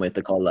the one with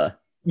the collar?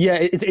 Yeah,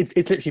 it's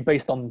literally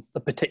based on the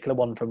particular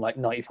one from like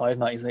 95,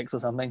 96 or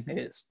something. It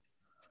is.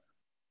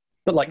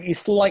 But like it's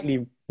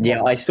slightly.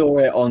 Yeah, I saw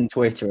it on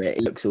Twitter.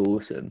 It looks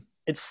awesome.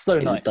 It's so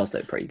nice. It does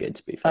look pretty good,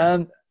 to be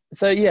fair.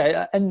 So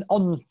yeah, and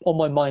on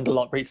my mind a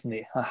lot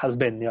recently has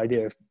been the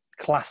idea of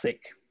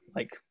classic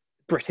like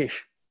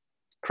British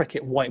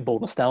cricket white ball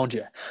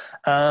nostalgia,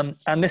 and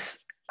this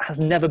has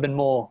never been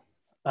more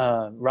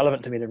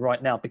relevant to me than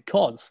right now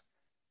because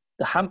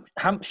the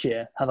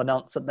Hampshire have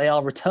announced that they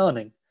are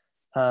returning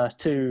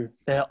to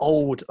their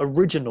old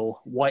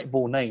original white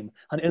ball name,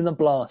 and in the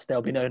Blast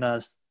they'll be known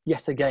as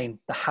yet again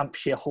the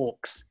Hampshire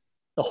Hawks.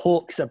 The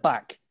Hawks are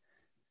back.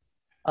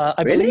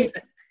 I believe,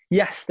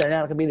 yes, they're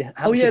now going to be the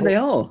Hampshire Oh yeah, Hawks. they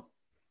are.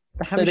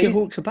 The Hampshire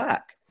Hawks are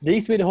back. They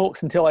used to be the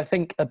Hawks until I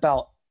think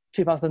about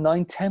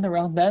 2009, 10,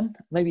 around then,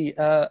 maybe.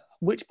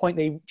 Which point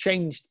they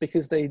changed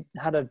because they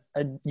had a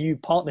new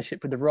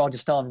partnership with the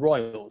Rajasthan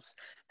Royals,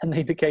 and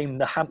they became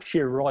the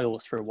Hampshire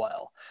Royals for a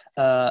while.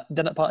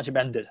 Then that partnership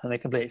ended, and they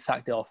completely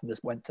sacked it off and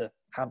just went to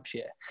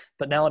Hampshire.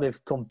 But now they've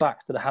gone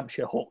back to the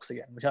Hampshire Hawks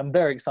again, which I'm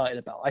very excited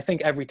about. I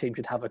think every team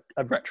should have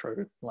a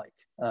retro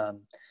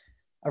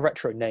a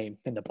retro name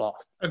in the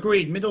Blast.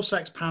 Agreed.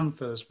 Middlesex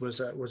Panthers was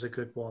a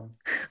good one.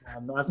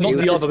 Not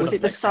the other. Was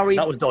it the Surrey?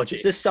 That was dodgy.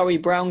 It's the Surrey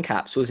Brown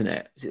Caps, wasn't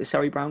it? Is it the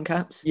Surrey Brown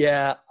Caps?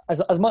 Yeah.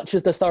 As much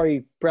as the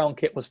Surrey Brown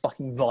kit was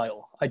fucking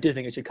vile, I do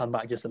think it should come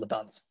back just for the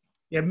bands.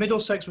 Yeah,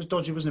 Middlesex was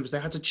dodgy, wasn't it? Because they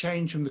had to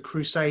change from the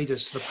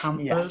Crusaders to the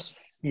Panthers. Yes.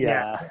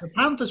 Yeah. The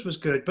Panthers was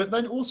good, but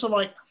then also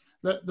like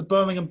the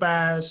Birmingham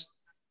Bears,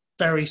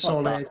 very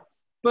solid.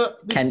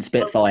 But Kent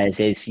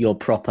Spitfires is your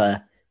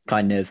proper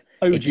kind of.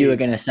 OG. If you were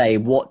going to say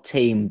what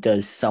team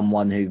does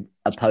someone who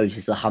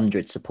opposes the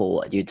 100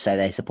 support, you'd say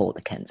they support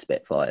the Kent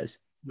Spitfires,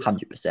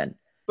 100%.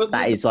 But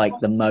that is like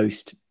the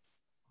most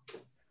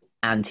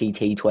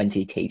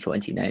anti-T20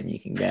 T20 name you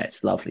can get.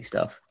 It's lovely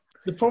stuff.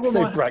 The problem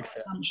So I have Brexit.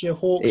 with Hampshire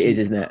Hawks It is,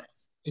 isn't it?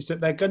 is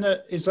that they're gonna.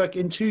 It's like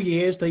in 2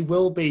 years they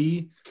will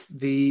be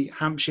the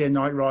Hampshire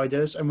Knight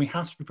Riders, and we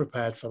have to be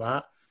prepared for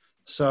that.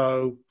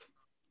 So,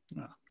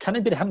 Can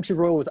it be the Hampshire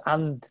Royals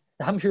and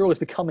the Hampshire Royals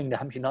becoming the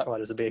Hampshire Knight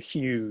Riders would be a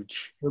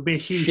huge. it'll be a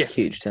huge Shift.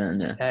 Huge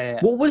turn, yeah. Yeah.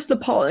 What was the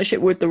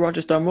partnership with the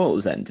Rajasthan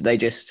Royals then? Did they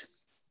just...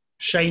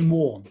 Shane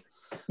Warne.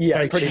 Yeah,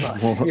 Very pretty Shane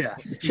much. Warne. Yeah,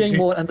 Shane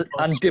Warne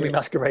and Jimmy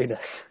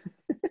Mascarenas.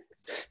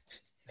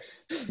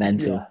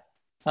 Mental. Yeah.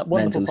 That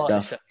wonderful Mental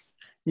partnership. stuff.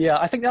 Yeah,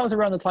 I think that was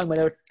around the time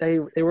when they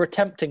were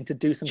attempting to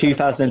do some.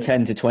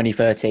 2010 to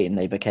 2013,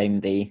 they became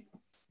the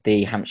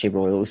Hampshire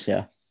Royals,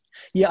 yeah.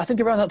 Yeah, I think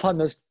around that time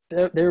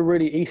they were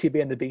really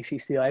ECB and the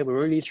BCCI were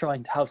really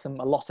trying to have a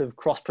lot of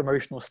cross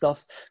promotional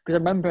stuff. Because I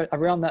remember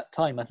around that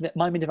time, I think it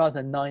might have been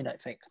 2009. I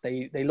think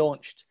they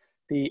launched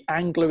the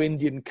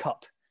Anglo-Indian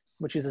Cup,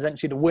 which is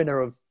essentially the winner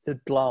of the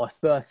Blast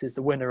versus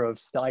the winner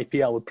of the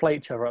IPL would play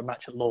each other at a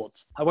match at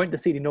Lords. I went to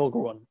see the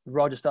inaugural one,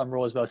 Rajasthan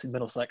Royals versus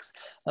Middlesex.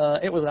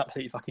 It was an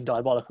absolutely fucking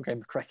diabolical game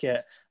of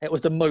cricket. It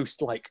was the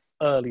most like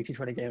early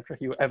T20 game of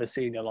cricket you ever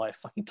see in your life.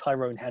 Fucking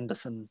Tyrone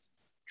Henderson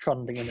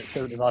trundling in at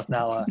 70 miles an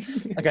hour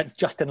against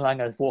Justin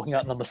Langer walking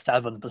out number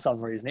 7 for some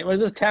reason. It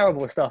was just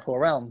terrible stuff all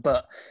around.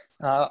 But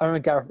I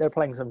remember they were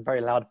playing some very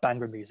loud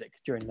Bhangra music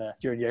during the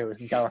Euros,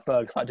 and Gareth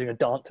Berg started doing a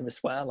dance to his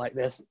swear like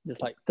this,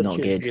 just like the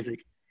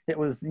music. It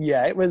was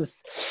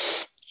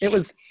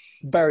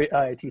very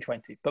early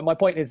T20. But my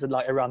point is that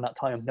like around that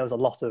time there was a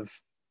lot of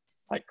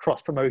like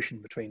cross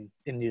promotion between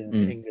Indian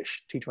and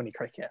English T20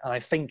 cricket, and I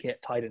think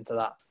it tied into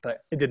that, but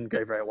it didn't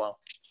go very well.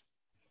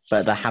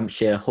 But the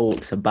Hampshire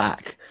Hawks are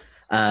back.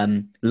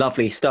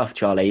 Lovely stuff,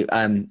 Charlie.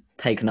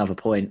 Take another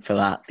point for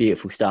that.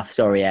 Beautiful stuff.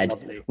 Sorry, Ed.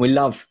 Lovely. We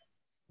love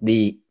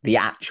the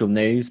actual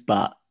news,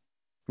 but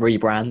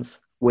rebrands.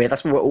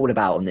 That's what we're all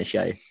about on this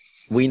show.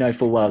 We know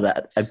full well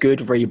that a good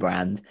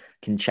rebrand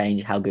can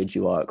change how good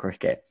you are at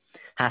cricket.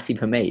 Hassi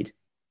Hamid,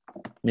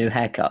 new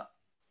haircut,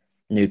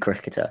 new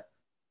cricketer.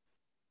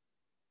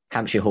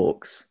 Hampshire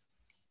Hawks,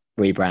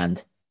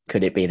 rebrand.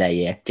 Could it be their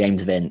year?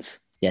 James Vince,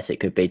 yes, it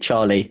could be.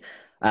 Charlie,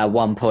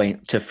 1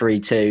 point to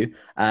 3-2.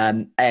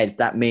 Ed,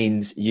 that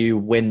means you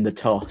win the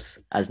toss,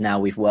 as now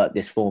we've worked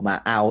this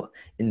format out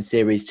in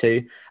Series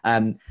 2.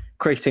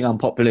 Cricketing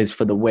Unpopulars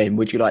for the win.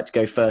 Would you like to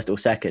go first or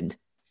second?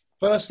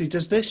 Firstly,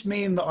 does this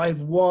mean that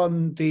I've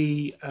won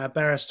the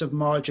Barrister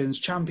Margins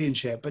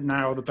Championship, but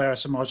now the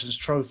Barrister Margins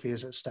Trophy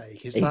is at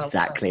stake? Is that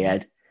exactly,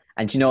 Ed?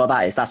 And do you know what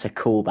that is? That's a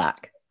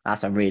callback.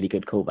 That's a really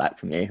good callback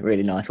from you.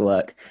 Really nice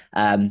work.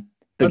 But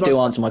do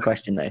answer my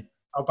question, though.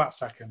 I'll bat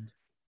second.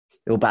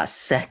 You'll bat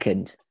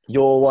second.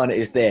 Your one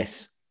is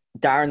this.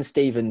 Darren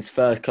Stevens'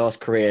 first-class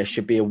career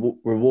should be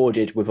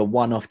rewarded with a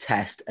one-off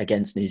test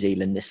against New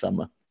Zealand this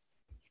summer.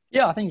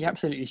 Yeah, I think you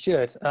absolutely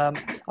should.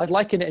 I'd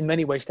liken it in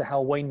many ways to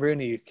how Wayne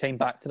Rooney came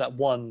back to that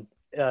one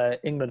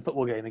England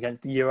football game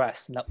against the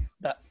US, and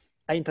that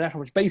international,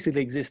 which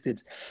basically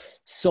existed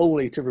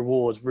solely to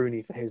reward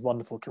Rooney for his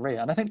wonderful career.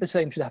 And I think the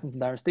same should happen to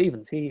Darren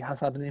Stevens. He has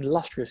had an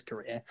illustrious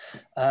career.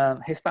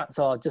 His stats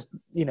are just,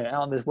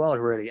 out in this world,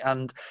 really.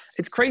 And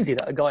it's crazy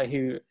that a guy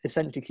who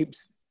essentially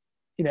keeps,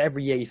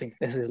 every year you think,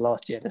 this is his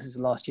last year, this is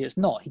his last year. It's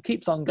not. He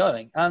keeps on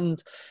going.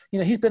 And,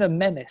 he's been a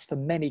menace for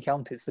many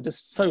counties for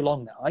just so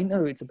long now. I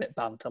know it's a bit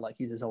banter, like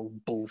he's this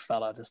old bald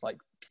fella just like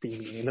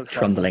steaming. He looks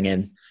trundling like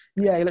in.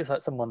 Yeah, he looks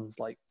like someone's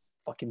like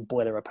fucking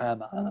boiler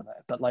repairman. I don't know.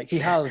 But like he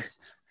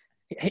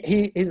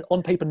is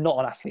on paper not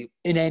an athlete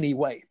in any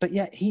way. But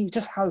yet he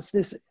just has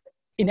this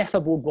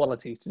ineffable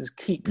quality to just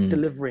keep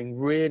delivering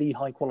really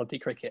high quality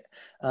cricket,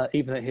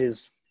 even at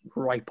his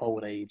ripe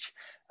old age.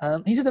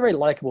 He's just a very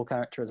likable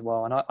character as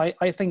well, and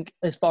I think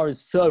as far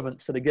as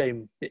servants to the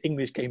game, the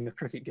English game of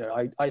cricket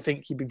go, I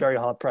think he'd be very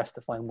hard pressed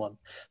to find one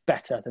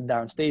better than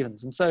Darren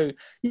Stevens. And so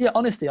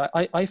honestly,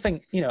 I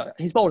think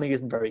his bowling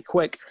isn't very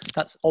quick.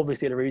 That's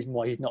obviously the reason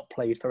why he's not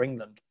played for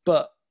England,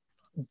 but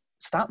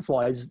stats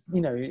wise,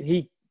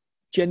 he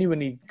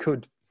genuinely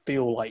could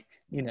feel like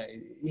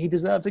he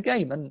deserves a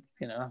game. And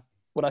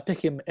would I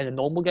pick him in a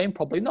normal game?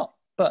 Probably not,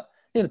 but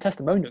in a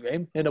testimonial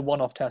game, in a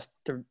one-off test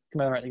to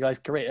commemorate the guy's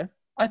career,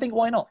 I think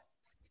why not?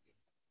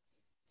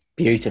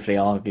 Beautifully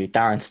argued.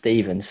 Darren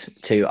Stevens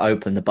to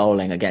open the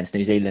bowling against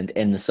New Zealand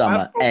in the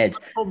summer. Ed.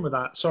 Problem with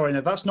that. Sorry,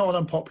 no, that's not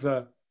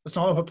unpopular. That's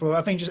not unpopular.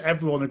 I think just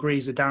everyone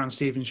agrees that Darren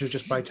Stevens should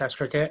just play Test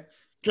cricket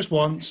just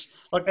once.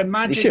 Like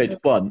imagine he should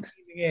once.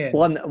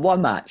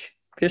 One match.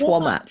 Just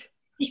one match.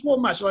 Just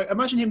one match. Like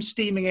imagine him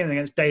steaming in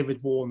against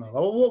David Warner.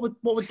 Like,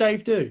 what would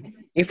Dave do?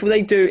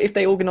 If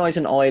they organise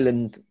an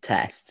Ireland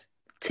test,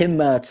 Tim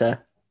Murtagh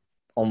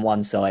on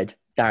one side,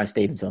 Darren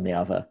Stevens on the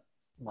other.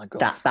 Oh my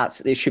God.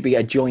 It should be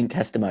a joint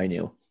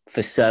testimonial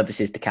for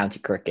services to county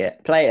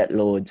cricket. Play at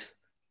Lords.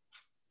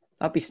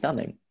 That'd be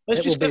stunning.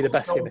 Let's just be the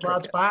best game of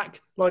lads cricket.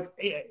 Back,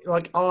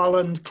 like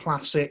Ireland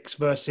Classics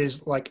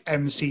versus like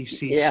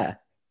MCC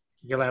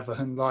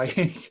 11.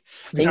 Like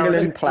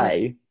England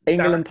play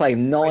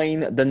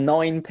the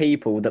 9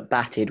 people that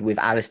batted with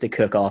Alistair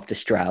Cook after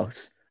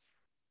Strauss,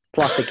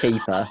 plus a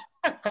keeper,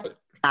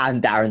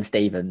 and Darren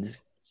Stevens.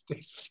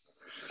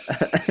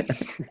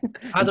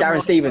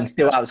 Darren Stevens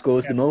still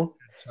outscores them all.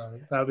 So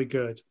that'll be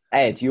good.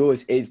 Ed,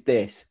 yours is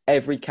this.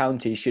 Every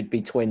county should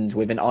be twinned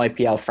with an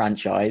IPL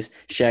franchise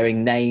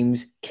sharing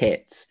names,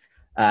 kits,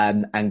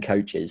 and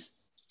coaches.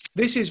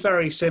 This is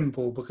very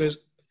simple because,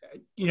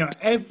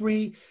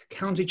 every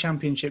county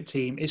championship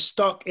team is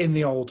stuck in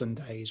the olden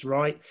days,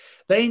 right?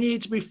 They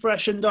need to be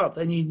freshened up.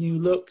 They need new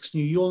looks,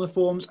 new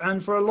uniforms.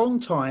 And for a long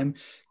time,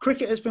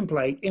 cricket has been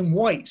played in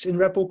whites in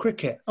red ball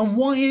cricket. And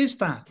why is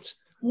that?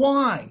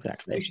 Why?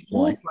 Exactly. We should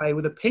all play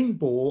with a pink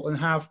ball and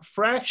have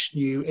fresh,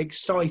 new,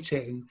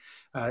 exciting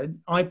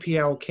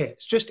IPL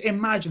kits. Just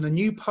imagine the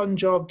new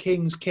Punjab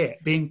Kings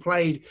kit being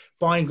played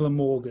by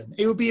Glamorgan.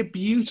 It would be a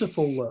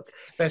beautiful look.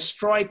 They're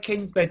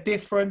striking. They're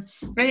different.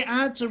 It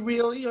adds a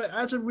real,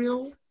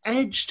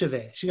 edge to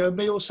this.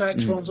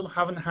 Middlesex, Rondon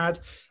haven't had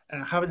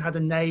a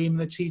name in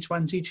the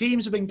T20.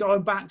 Teams have been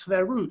going back to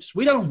their roots.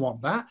 We don't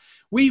want that.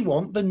 We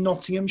want the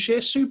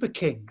Nottinghamshire Super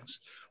Kings.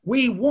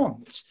 We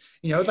want,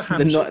 the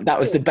Hampshire. That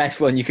was the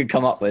best one you could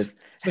come up with.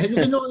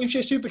 The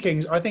Nottinghamshire Super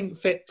Kings, I think,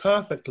 fit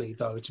perfectly,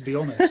 though, to be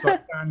honest.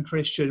 Like Dan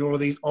Christian, all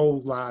of these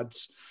old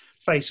lads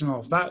facing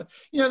off. That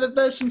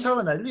there's some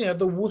talent there.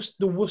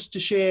 The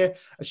Worcestershire.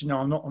 Actually, no,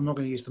 I'm not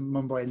going to use the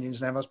Mumbai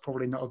Indians name. That's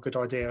probably not a good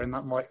idea, and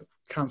that might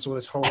cancel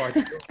this whole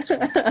idea.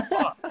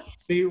 But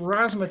the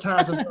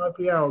razzmatazz of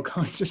IPL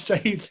going to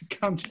save the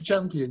county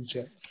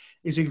championship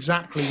is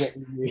exactly what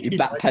we need. You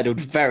backpedaled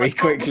very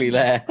quickly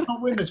there. I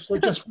can't win this, so I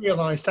just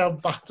realised how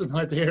bad an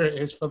idea it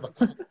is for them.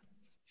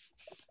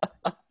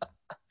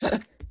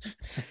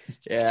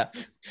 Yeah.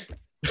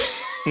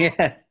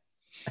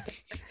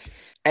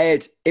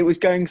 Ed, it was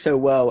going so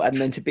well,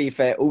 and then to be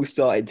fair, it all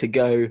started to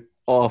go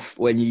off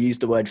when you used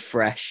the word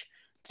fresh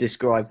to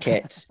describe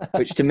kits,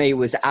 which to me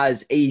was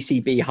as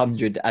ECB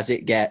 100 as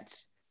it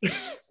gets.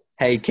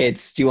 Hey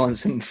kids, do you want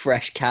some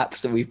fresh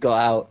caps that we've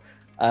got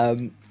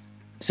out?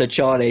 So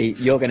Charlie,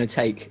 you're going to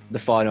take the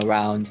final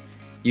round.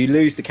 You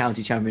lose the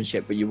county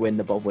championship, but you win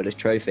the Bob Willis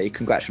Trophy.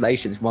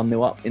 Congratulations,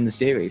 1-0 up in the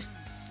series.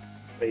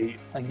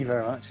 Thank you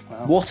very much.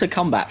 Wow. What a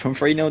comeback from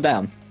 3-0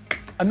 down.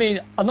 I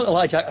mean, I'm not going to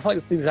lie, Jack. I feel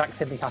like the exact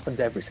same thing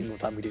happens every single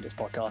time we do this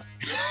podcast.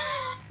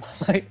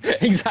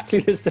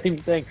 Exactly the same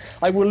thing.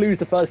 I will lose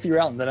the first few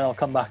rounds, and then I'll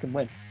come back and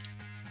win.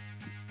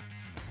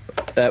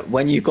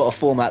 When you've got a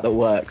format that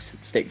works,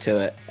 stick to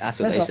it. That's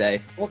what they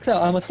say. Works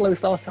out. I'm a slow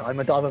starter. I'm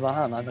a Diamond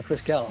Mahan. I'm a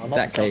Chris Gale. I'm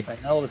exactly.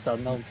 Not all of a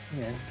sudden, I'll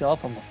go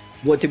off on one.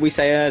 What did we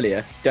say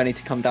earlier? Don't need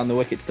to come down the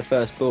wicket to the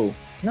first ball.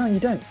 No, you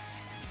don't.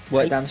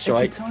 Work down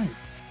strike. Take your time.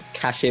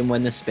 Cash in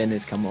when the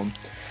spinners come on.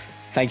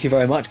 Thank you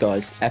very much,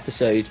 guys.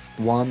 Episode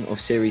 1 of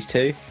Series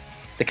 2.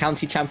 The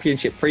County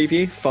Championship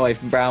preview,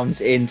 5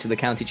 rounds into the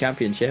County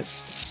Championship,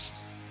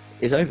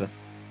 is over.